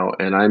right now,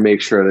 and I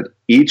make sure that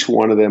each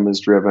one of them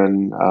is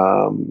driven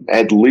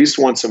at least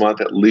once a month,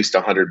 at least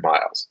 100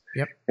 miles.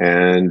 Yep.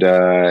 And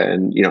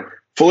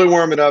fully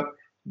warm it up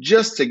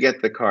just to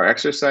get the car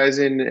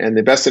exercising. And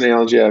the best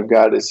analogy I've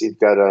got is you've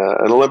got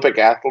an Olympic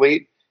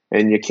athlete,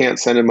 and you can't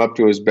send him up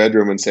to his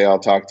bedroom and say, I'll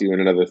talk to you in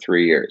another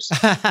 3 years.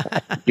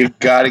 You've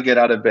got to get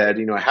out of bed.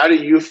 How do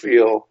you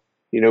feel?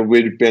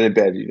 We've been in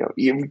bed,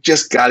 you've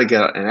just got to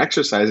get out and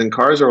exercise. And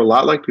cars are a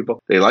lot like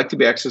people. They like to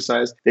be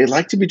exercised. They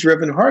like to be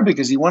driven hard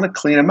because you want to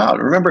clean them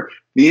out. Remember,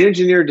 the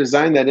engineer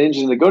designed that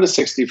engine to go to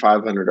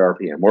 6,500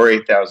 RPM or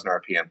 8,000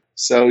 RPM.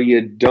 So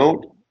you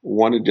don't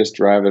want to just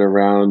drive it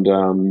around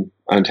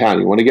on town.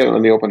 You want to get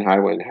on the open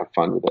highway and have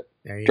fun with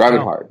it. Drive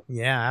it hard.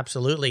 Yeah,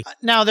 absolutely.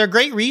 Now, there are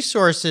great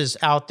resources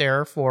out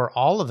there for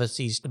all of us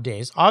these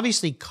days.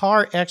 Obviously,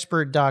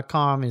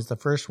 CarExpert.com is the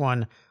first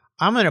one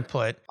I'm going to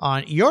put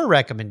on your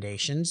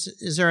recommendations.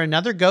 Is there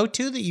another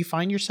go-to that you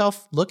find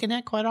yourself looking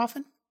at quite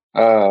often?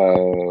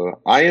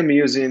 I am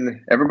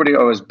using, everybody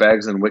always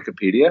bags on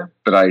Wikipedia,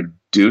 but I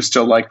do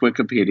still like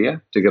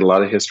Wikipedia to get a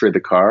lot of history of the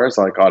cars.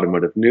 I like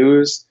automotive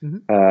news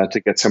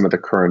to get some of the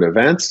current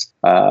events.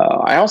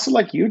 I also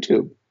like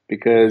YouTube,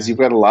 because you've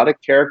got a lot of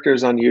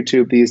characters on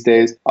YouTube these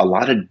days, a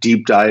lot of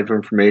deep dive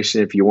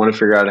information. If you want to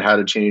figure out how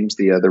to change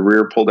the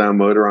rear pull-down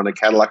motor on a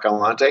Cadillac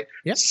Alante,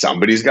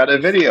 somebody's got a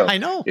video. I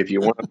know. If you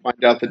want to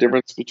find out the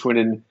difference between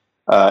an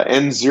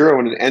N0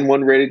 and an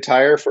N1 rated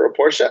tire for a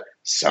Porsche,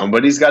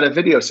 somebody's got a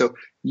video. So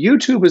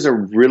YouTube is a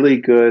really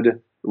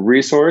good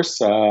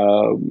resource.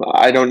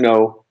 I don't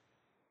know,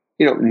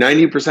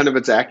 90% of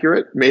it's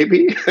accurate,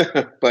 maybe,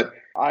 but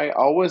I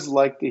always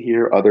like to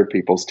hear other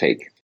people's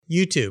take.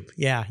 YouTube.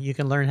 Yeah, you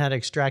can learn how to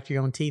extract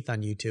your own teeth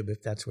on YouTube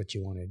if that's what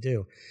you want to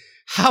do.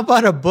 How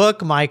about a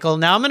book, Michael?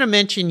 Now, I'm going to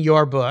mention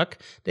your book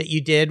that you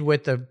did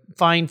with the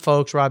fine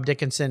folks, Rob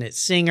Dickinson at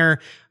Singer,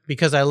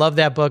 because I love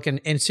that book.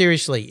 And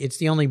seriously, it's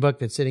the only book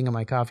that's sitting on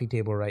my coffee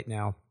table right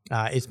now.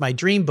 It's my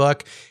dream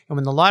book. And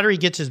when the lottery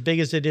gets as big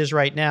as it is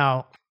right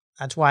now,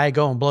 that's why I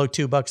go and blow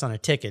 $2 on a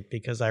ticket,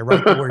 because I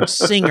wrote the word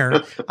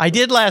singer. I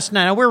did last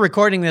night. Now, we're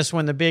recording this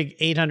when the big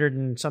 $800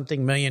 and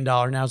something million,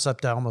 now it's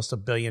up to almost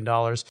 $1 billion.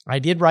 I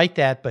did write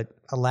that, but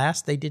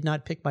alas, they did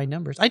not pick my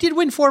numbers. I did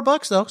win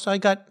 $4 though, so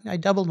I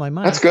doubled my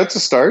money. That's good to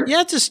start.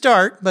 Yeah, it's a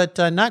start, but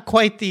not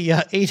quite the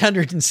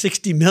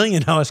 $860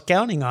 million I was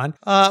counting on.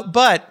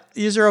 But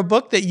is there a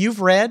book that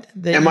you've read?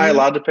 Am I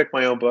allowed to pick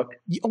my own book?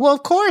 Well,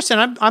 of course, and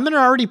I'm going to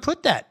already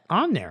put that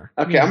on there.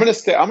 Okay, I'm going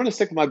to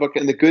stick with my book.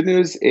 And the good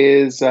news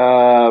is,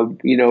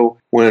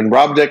 when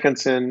Rob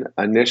Dickinson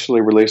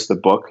initially released the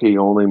book, he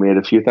only made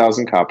a few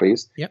thousand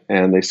copies,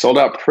 and they sold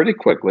out pretty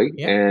quickly.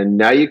 Yep. And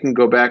now you can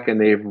go back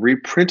and they've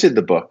reprinted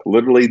the book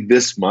literally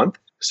this month,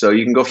 so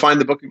you can go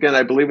find the book again.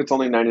 I believe it's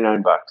only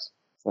 $99.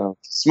 So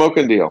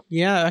smoking deal.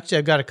 Yeah, actually,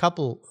 I've got a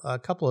couple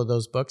of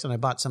those books, and I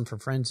bought some for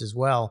friends as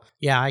well.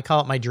 Yeah, I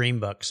call it my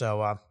dream book.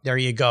 So there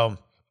you go.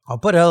 I'll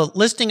put a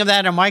listing of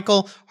that on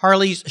Michael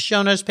Harley's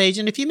show notes page.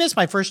 And if you missed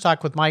my first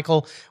talk with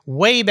Michael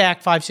way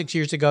back 5-6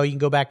 years ago, you can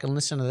go back and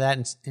listen to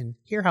that and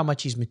hear how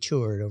much he's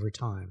matured over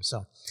time.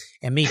 So,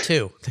 and me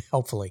too,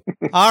 hopefully.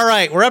 All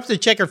right, we're up to the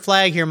checkered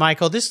flag here,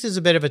 Michael. This is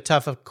a bit of a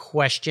tough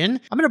question.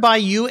 I'm going to buy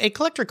you a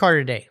collector car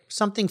today,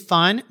 something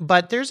fun,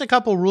 but there's a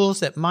couple rules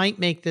that might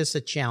make this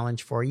a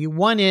challenge for you.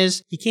 One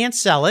is you can't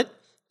sell it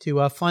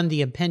to fund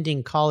the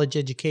impending college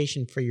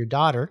education for your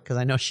daughter, because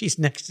I know she's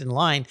next in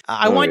line.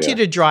 I want you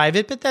to drive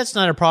it, but that's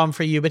not a problem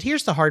for you. But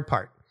here's the hard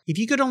part. If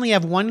you could only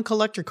have one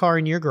collector car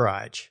in your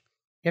garage,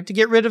 you have to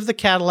get rid of the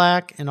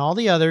Cadillac and all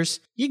the others.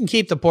 You can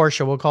keep the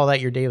Porsche. We'll call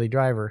that your daily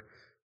driver.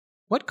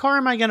 What car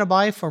am I going to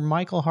buy for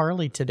Michael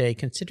Harley today,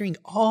 considering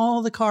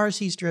all the cars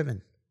he's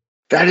driven?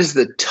 That is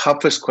the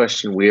toughest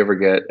question we ever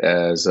get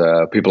as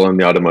people in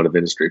the automotive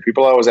industry.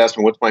 People always ask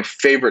me, what's my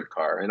favorite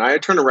car? And I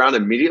turn around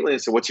immediately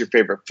and say, what's your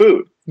favorite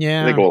food? Yeah.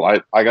 And they go,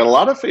 well, I got a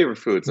lot of favorite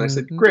foods. And I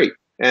said, great.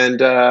 And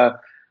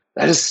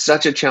that is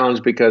such a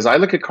challenge because I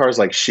look at cars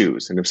like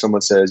shoes. And if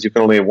someone says you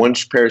can only have one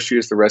pair of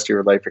shoes the rest of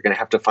your life, you're going to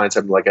have to find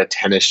something like a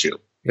tennis shoe.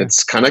 Yeah.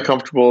 It's kind of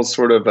comfortable,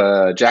 sort of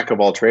a jack of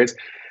all trades.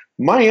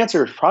 My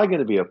answer is probably going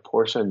to be a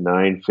Porsche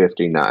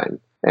 959.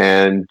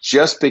 And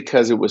just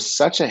because it was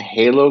such a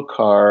halo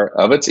car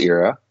of its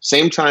era,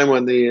 same time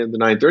when the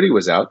 930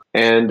 was out,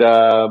 and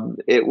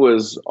it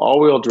was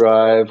all-wheel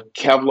drive,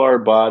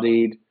 Kevlar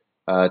bodied,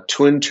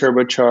 twin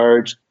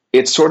turbocharged.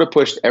 It sort of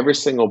pushed every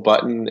single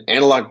button,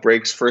 analog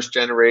brakes, first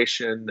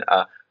generation,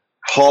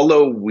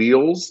 hollow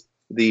wheels.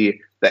 The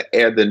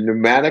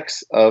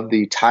pneumatics of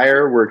the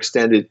tire were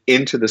extended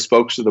into the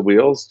spokes of the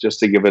wheels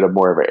just to give it a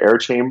more of an air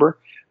chamber.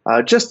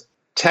 Just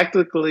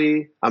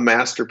technically a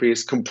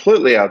masterpiece,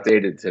 completely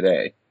outdated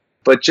today,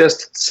 but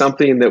just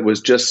something that was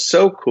just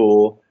so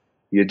cool.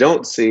 You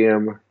don't see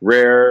them,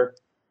 rare,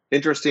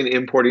 interesting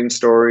importing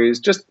stories,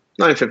 just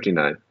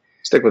 959.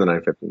 Stick with the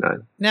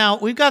 959. Now,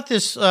 we've got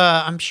this,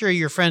 I'm sure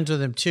you're friends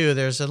with him too.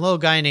 There's a little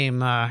guy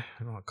named, I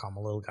don't want to call him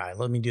a little guy.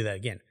 Let me do that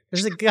again.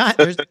 There's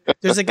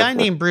a guy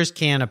named Bruce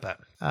Canepa.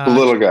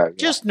 Little guy.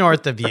 Just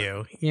north of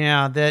you.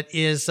 Yeah, that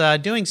is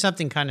doing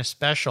something kind of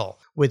special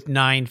with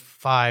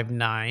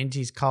 959s.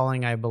 He's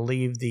calling, I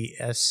believe, the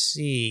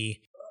SC.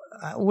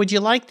 Would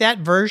you like that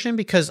version?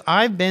 Because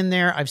I've been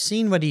there. I've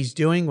seen what he's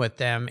doing with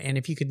them. And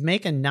if you could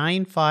make a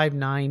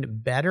 959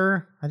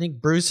 better, I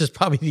think Bruce is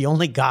probably the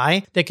only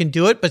guy that can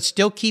do it, but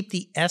still keep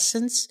the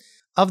essence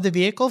of the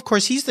vehicle. Of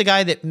course, he's the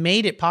guy that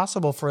made it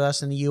possible for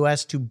us in the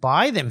U.S. to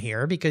buy them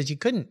here because you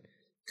couldn't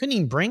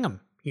even bring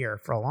them here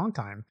for a long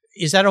time.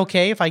 Is that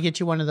okay if I get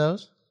you one of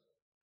those?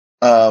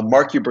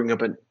 Mark, you bring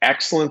up an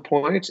excellent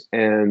point,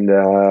 and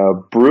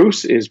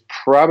Bruce is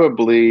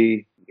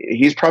probably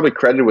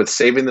credited with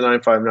saving the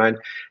 959.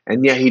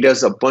 And yeah, he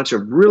does a bunch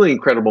of really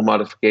incredible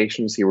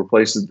modifications. He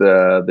replaces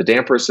the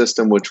damper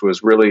system, which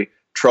was really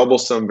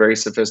troublesome, very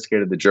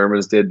sophisticated. The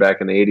Germans did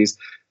back in the 80s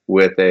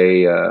with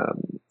a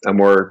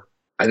more,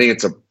 I think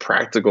it's a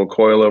practical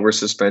coilover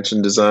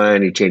suspension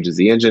design. He changes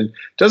the engine,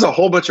 does a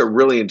whole bunch of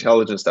really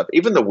intelligent stuff.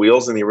 Even the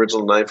wheels in the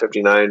original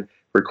 959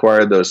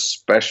 required those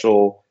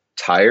special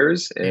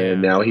tires,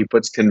 and now he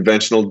puts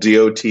conventional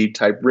DOT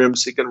type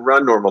rims so he can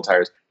run normal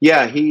tires.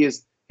 Yeah,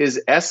 his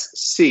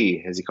SC,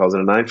 as he calls it,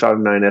 a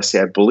 959 SC,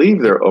 I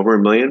believe they're over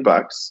 $1 million.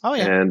 Oh,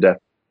 yeah. And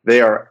they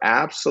are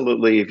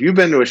absolutely, if you've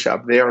been to a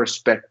shop, they are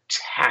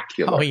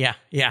spectacular. Oh, yeah.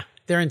 Yeah.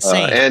 They're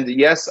insane. And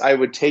yes, I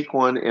would take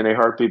one in a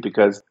heartbeat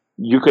because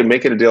you could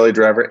make it a daily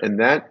driver. And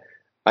that,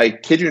 I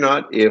kid you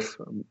not, if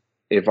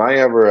I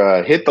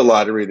ever hit the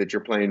lottery that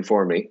you're playing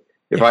for me,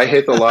 if I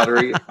hit the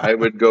lottery, I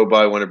would go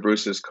buy one of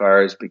Bruce's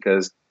cars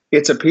because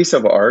it's a piece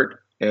of art.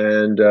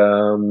 And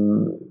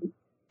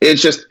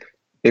it's just,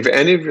 if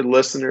any of your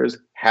listeners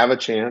have a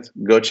chance,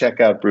 go check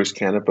out Bruce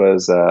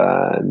Canepa's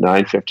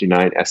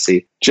 959 SC.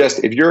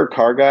 Just, if you're a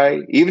car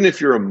guy, even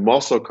if you're a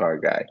muscle car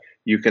guy,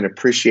 you can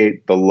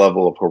appreciate the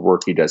level of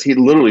work he does. He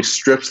literally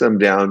strips them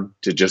down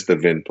to just the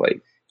VIN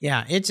plate.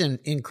 Yeah, it's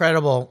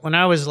incredible. When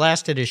I was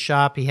last at his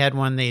shop, he had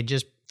one they had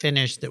just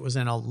finished that was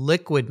in a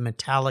liquid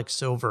metallic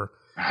silver.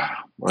 Oh,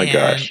 my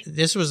gosh.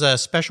 This was a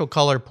special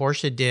color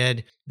Porsche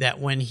did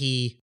that when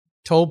he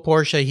told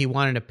Porsche he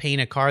wanted to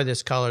paint a car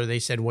this color, they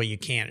said, well, you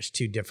can't. It's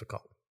too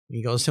difficult.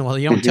 He goes, well,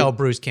 you don't tell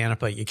Bruce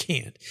Canepa you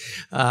can't.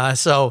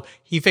 So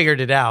he figured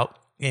it out,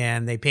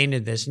 and they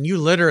painted this. And you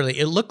literally,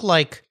 it looked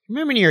like,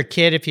 remember when you were a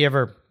kid, if you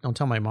ever, don't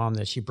tell my mom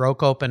this, you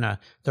broke open a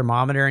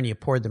thermometer and you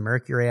poured the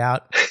mercury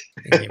out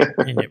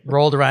and it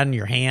rolled around in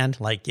your hand.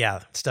 Like, yeah,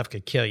 stuff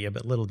could kill you,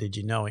 but little did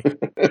you know it.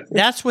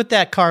 That's what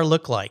that car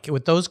looked like.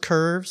 With those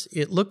curves,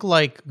 it looked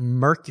like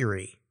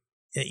mercury.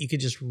 You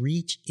could just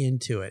reach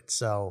into it.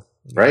 So,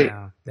 right.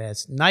 Yeah,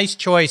 that's nice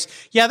choice.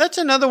 Yeah, that's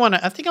another one.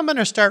 I think I'm going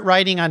to start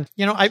writing on,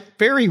 I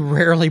very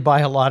rarely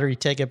buy a lottery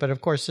ticket, but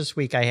of course this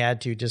week I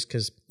had to just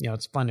because,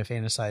 it's fun to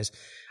fantasize.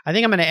 I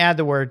think I'm going to add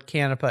the word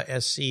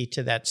Canepa SC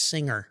to that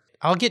singer.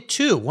 I'll get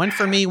two, one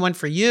for me, one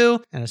for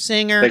you, and a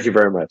singer. Thank you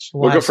very much.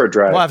 We'll go for a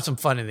drive. We'll have some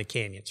fun in the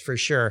canyons for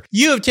sure.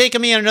 You have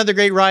taken me on another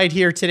great ride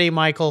here today,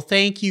 Michael.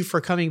 Thank you for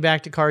coming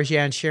back to Cars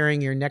Yeah and sharing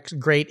your next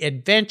great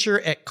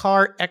adventure at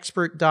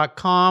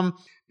CarExpert.com.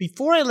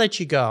 Before I let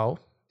you go,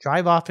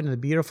 drive off into the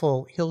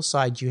beautiful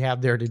hillside you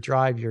have there to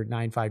drive your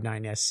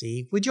 959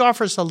 SC. Would you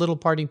offer us a little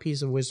parting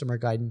piece of wisdom or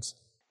guidance?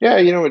 Yeah,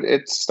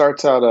 it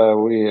starts out,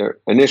 we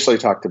initially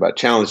talked about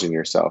challenging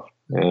yourself.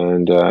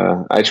 And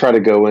I try to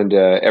go into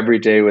every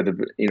day with,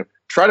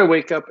 try to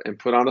wake up and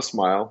put on a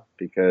smile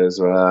because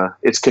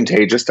it's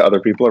contagious to other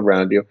people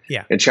around you.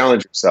 Yeah. And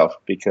challenge yourself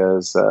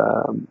because,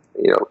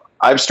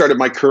 I've started,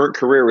 my current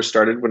career was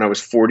started when I was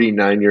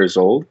 49 years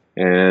old.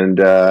 And,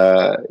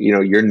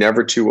 you're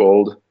never too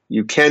old.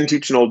 you can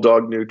teach an old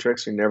dog new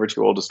tricks. You're never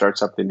too old to start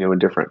something new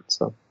and different.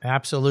 So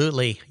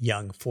absolutely,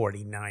 young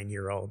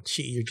 49-year-old.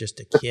 You're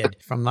just a kid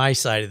from my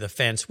side of the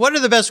fence. What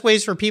are the best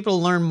ways for people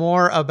to learn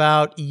more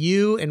about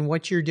you and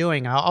what you're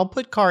doing? I'll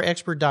put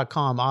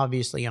carexpert.com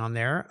obviously on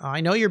there.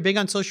 I know you're big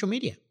on social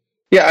media.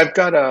 Yeah, I've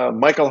got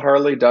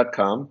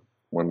michaelharley.com,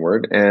 one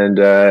word,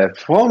 and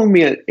follow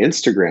me at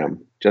Instagram,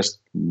 just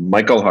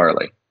Michael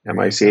Harley.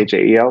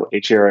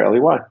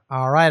 MichaelHarley.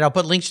 All right. I'll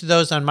put links to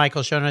those on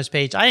Michael's show notes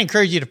page. I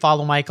encourage you to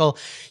follow Michael.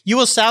 You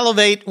will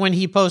salivate when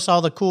he posts all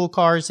the cool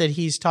cars that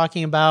he's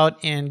talking about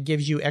and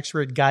gives you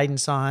expert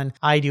guidance on.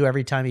 I do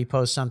every time he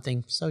posts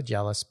something. So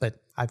jealous, but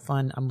I have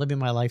fun. I'm living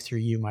my life through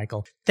you,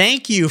 Michael.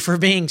 Thank you for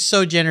being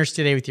so generous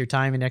today with your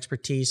time and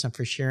expertise and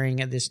for sharing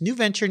this new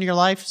venture in your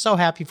life. So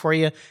happy for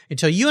you.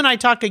 Until you and I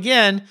talk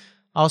again,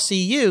 I'll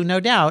see you, no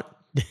doubt,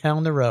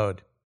 down the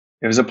road.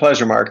 It was a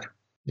pleasure, Mark.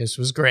 This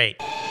was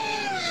great.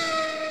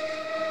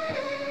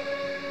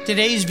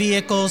 Today's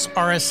vehicles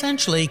are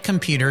essentially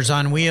computers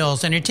on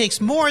wheels, and it takes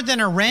more than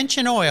a wrench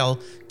and oil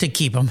to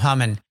keep them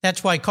humming.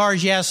 That's why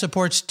Cars Yeah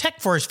supports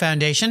TechForce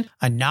Foundation,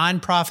 a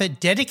nonprofit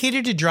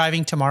dedicated to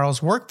driving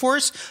tomorrow's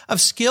workforce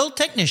of skilled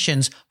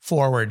technicians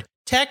forward.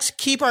 Techs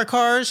keep our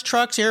cars,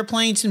 trucks,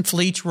 airplanes, and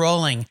fleets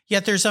rolling.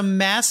 Yet there's a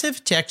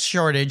massive tech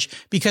shortage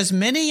because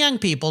many young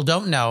people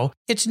don't know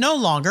it's no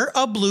longer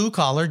a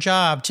blue-collar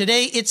job.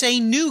 Today, it's a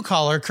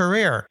new-collar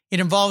career. It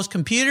involves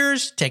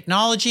computers,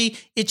 technology,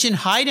 it's in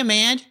high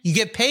demand, you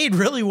get paid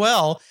really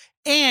well,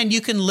 and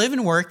you can live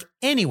and work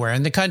anywhere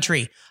in the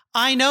country.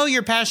 I know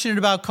you're passionate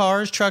about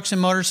cars, trucks,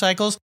 and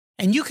motorcycles,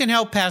 and you can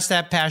help pass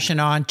that passion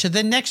on to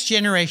the next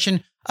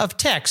generation of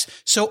techs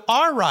so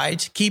our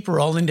rides keep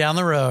rolling down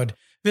the road.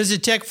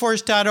 Visit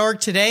techforce.org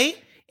today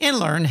and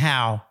learn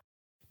how.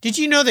 Did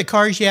you know that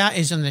Cars Yeah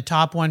is in the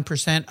top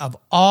 1% of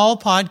all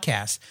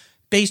podcasts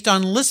based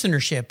on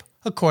listenership,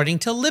 according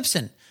to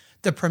Libsyn,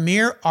 the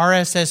premier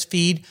RSS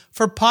feed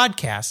for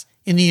podcasts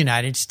in the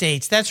United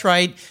States? That's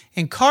right.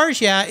 And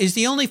Cars Yeah is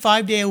the only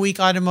 5-day-a-week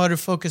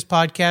automotive-focused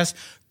podcast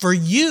for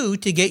you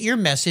to get your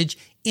message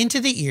into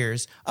the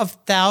ears of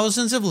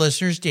thousands of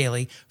listeners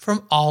daily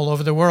from all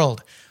over the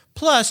world.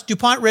 Plus,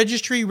 DuPont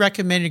Registry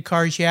recommended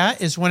Cars Yeah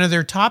is one of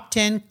their top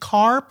 10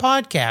 car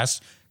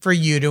podcasts for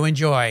you to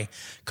enjoy.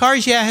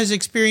 Cars Yeah has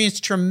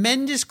experienced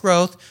tremendous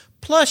growth,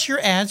 plus your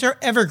ads are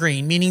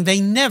evergreen, meaning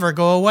they never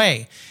go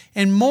away.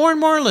 And more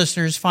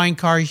listeners find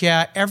Cars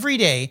Yeah every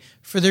day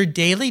for their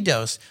daily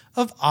dose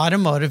of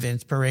automotive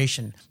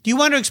inspiration. Do you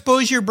want to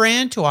expose your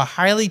brand to a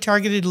highly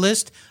targeted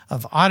list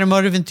of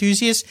automotive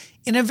enthusiasts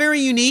in a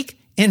very unique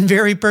and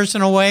very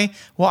personal way?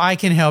 Well, I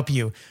can help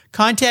you.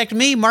 Contact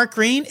me, Mark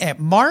Green, at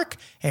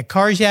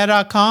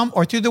mark@carsyeah.com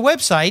or through the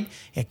website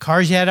at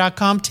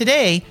carsyeah.com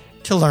today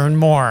to learn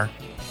more.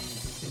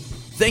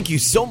 Thank you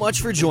so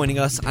much for joining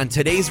us on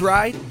today's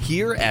ride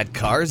here at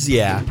Cars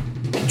Yeah.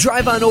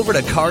 Drive on over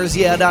to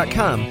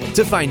carsyeah.com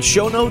to find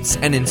show notes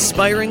and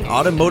inspiring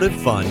automotive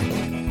fun.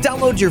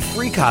 Download your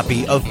free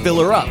copy of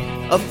Filler Up,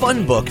 a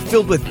fun book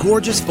filled with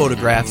gorgeous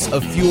photographs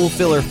of fuel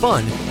filler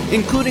fun,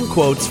 including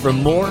quotes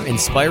from more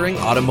inspiring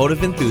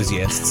automotive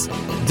enthusiasts.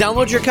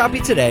 Download your copy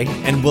today,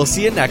 and we'll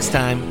see you next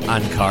time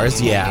on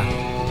Cars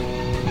Yeah.